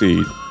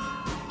succeed.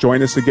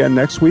 Join us again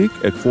next week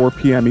at 4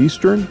 p.m.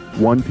 Eastern,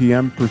 1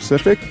 p.m.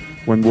 Pacific,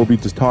 when we'll be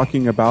just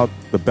talking about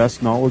the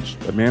best knowledge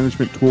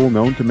management tool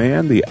known to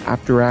man, the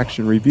After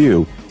Action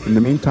Review. In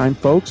the meantime,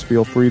 folks,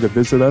 feel free to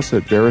visit us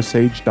at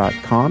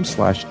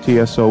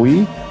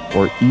verasage.com/TSOE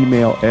or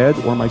email Ed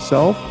or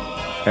myself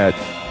at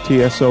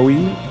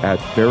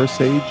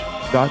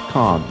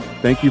tsoe@verasage.com.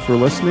 Thank you for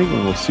listening,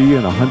 and we'll see you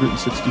in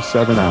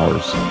 167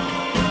 hours.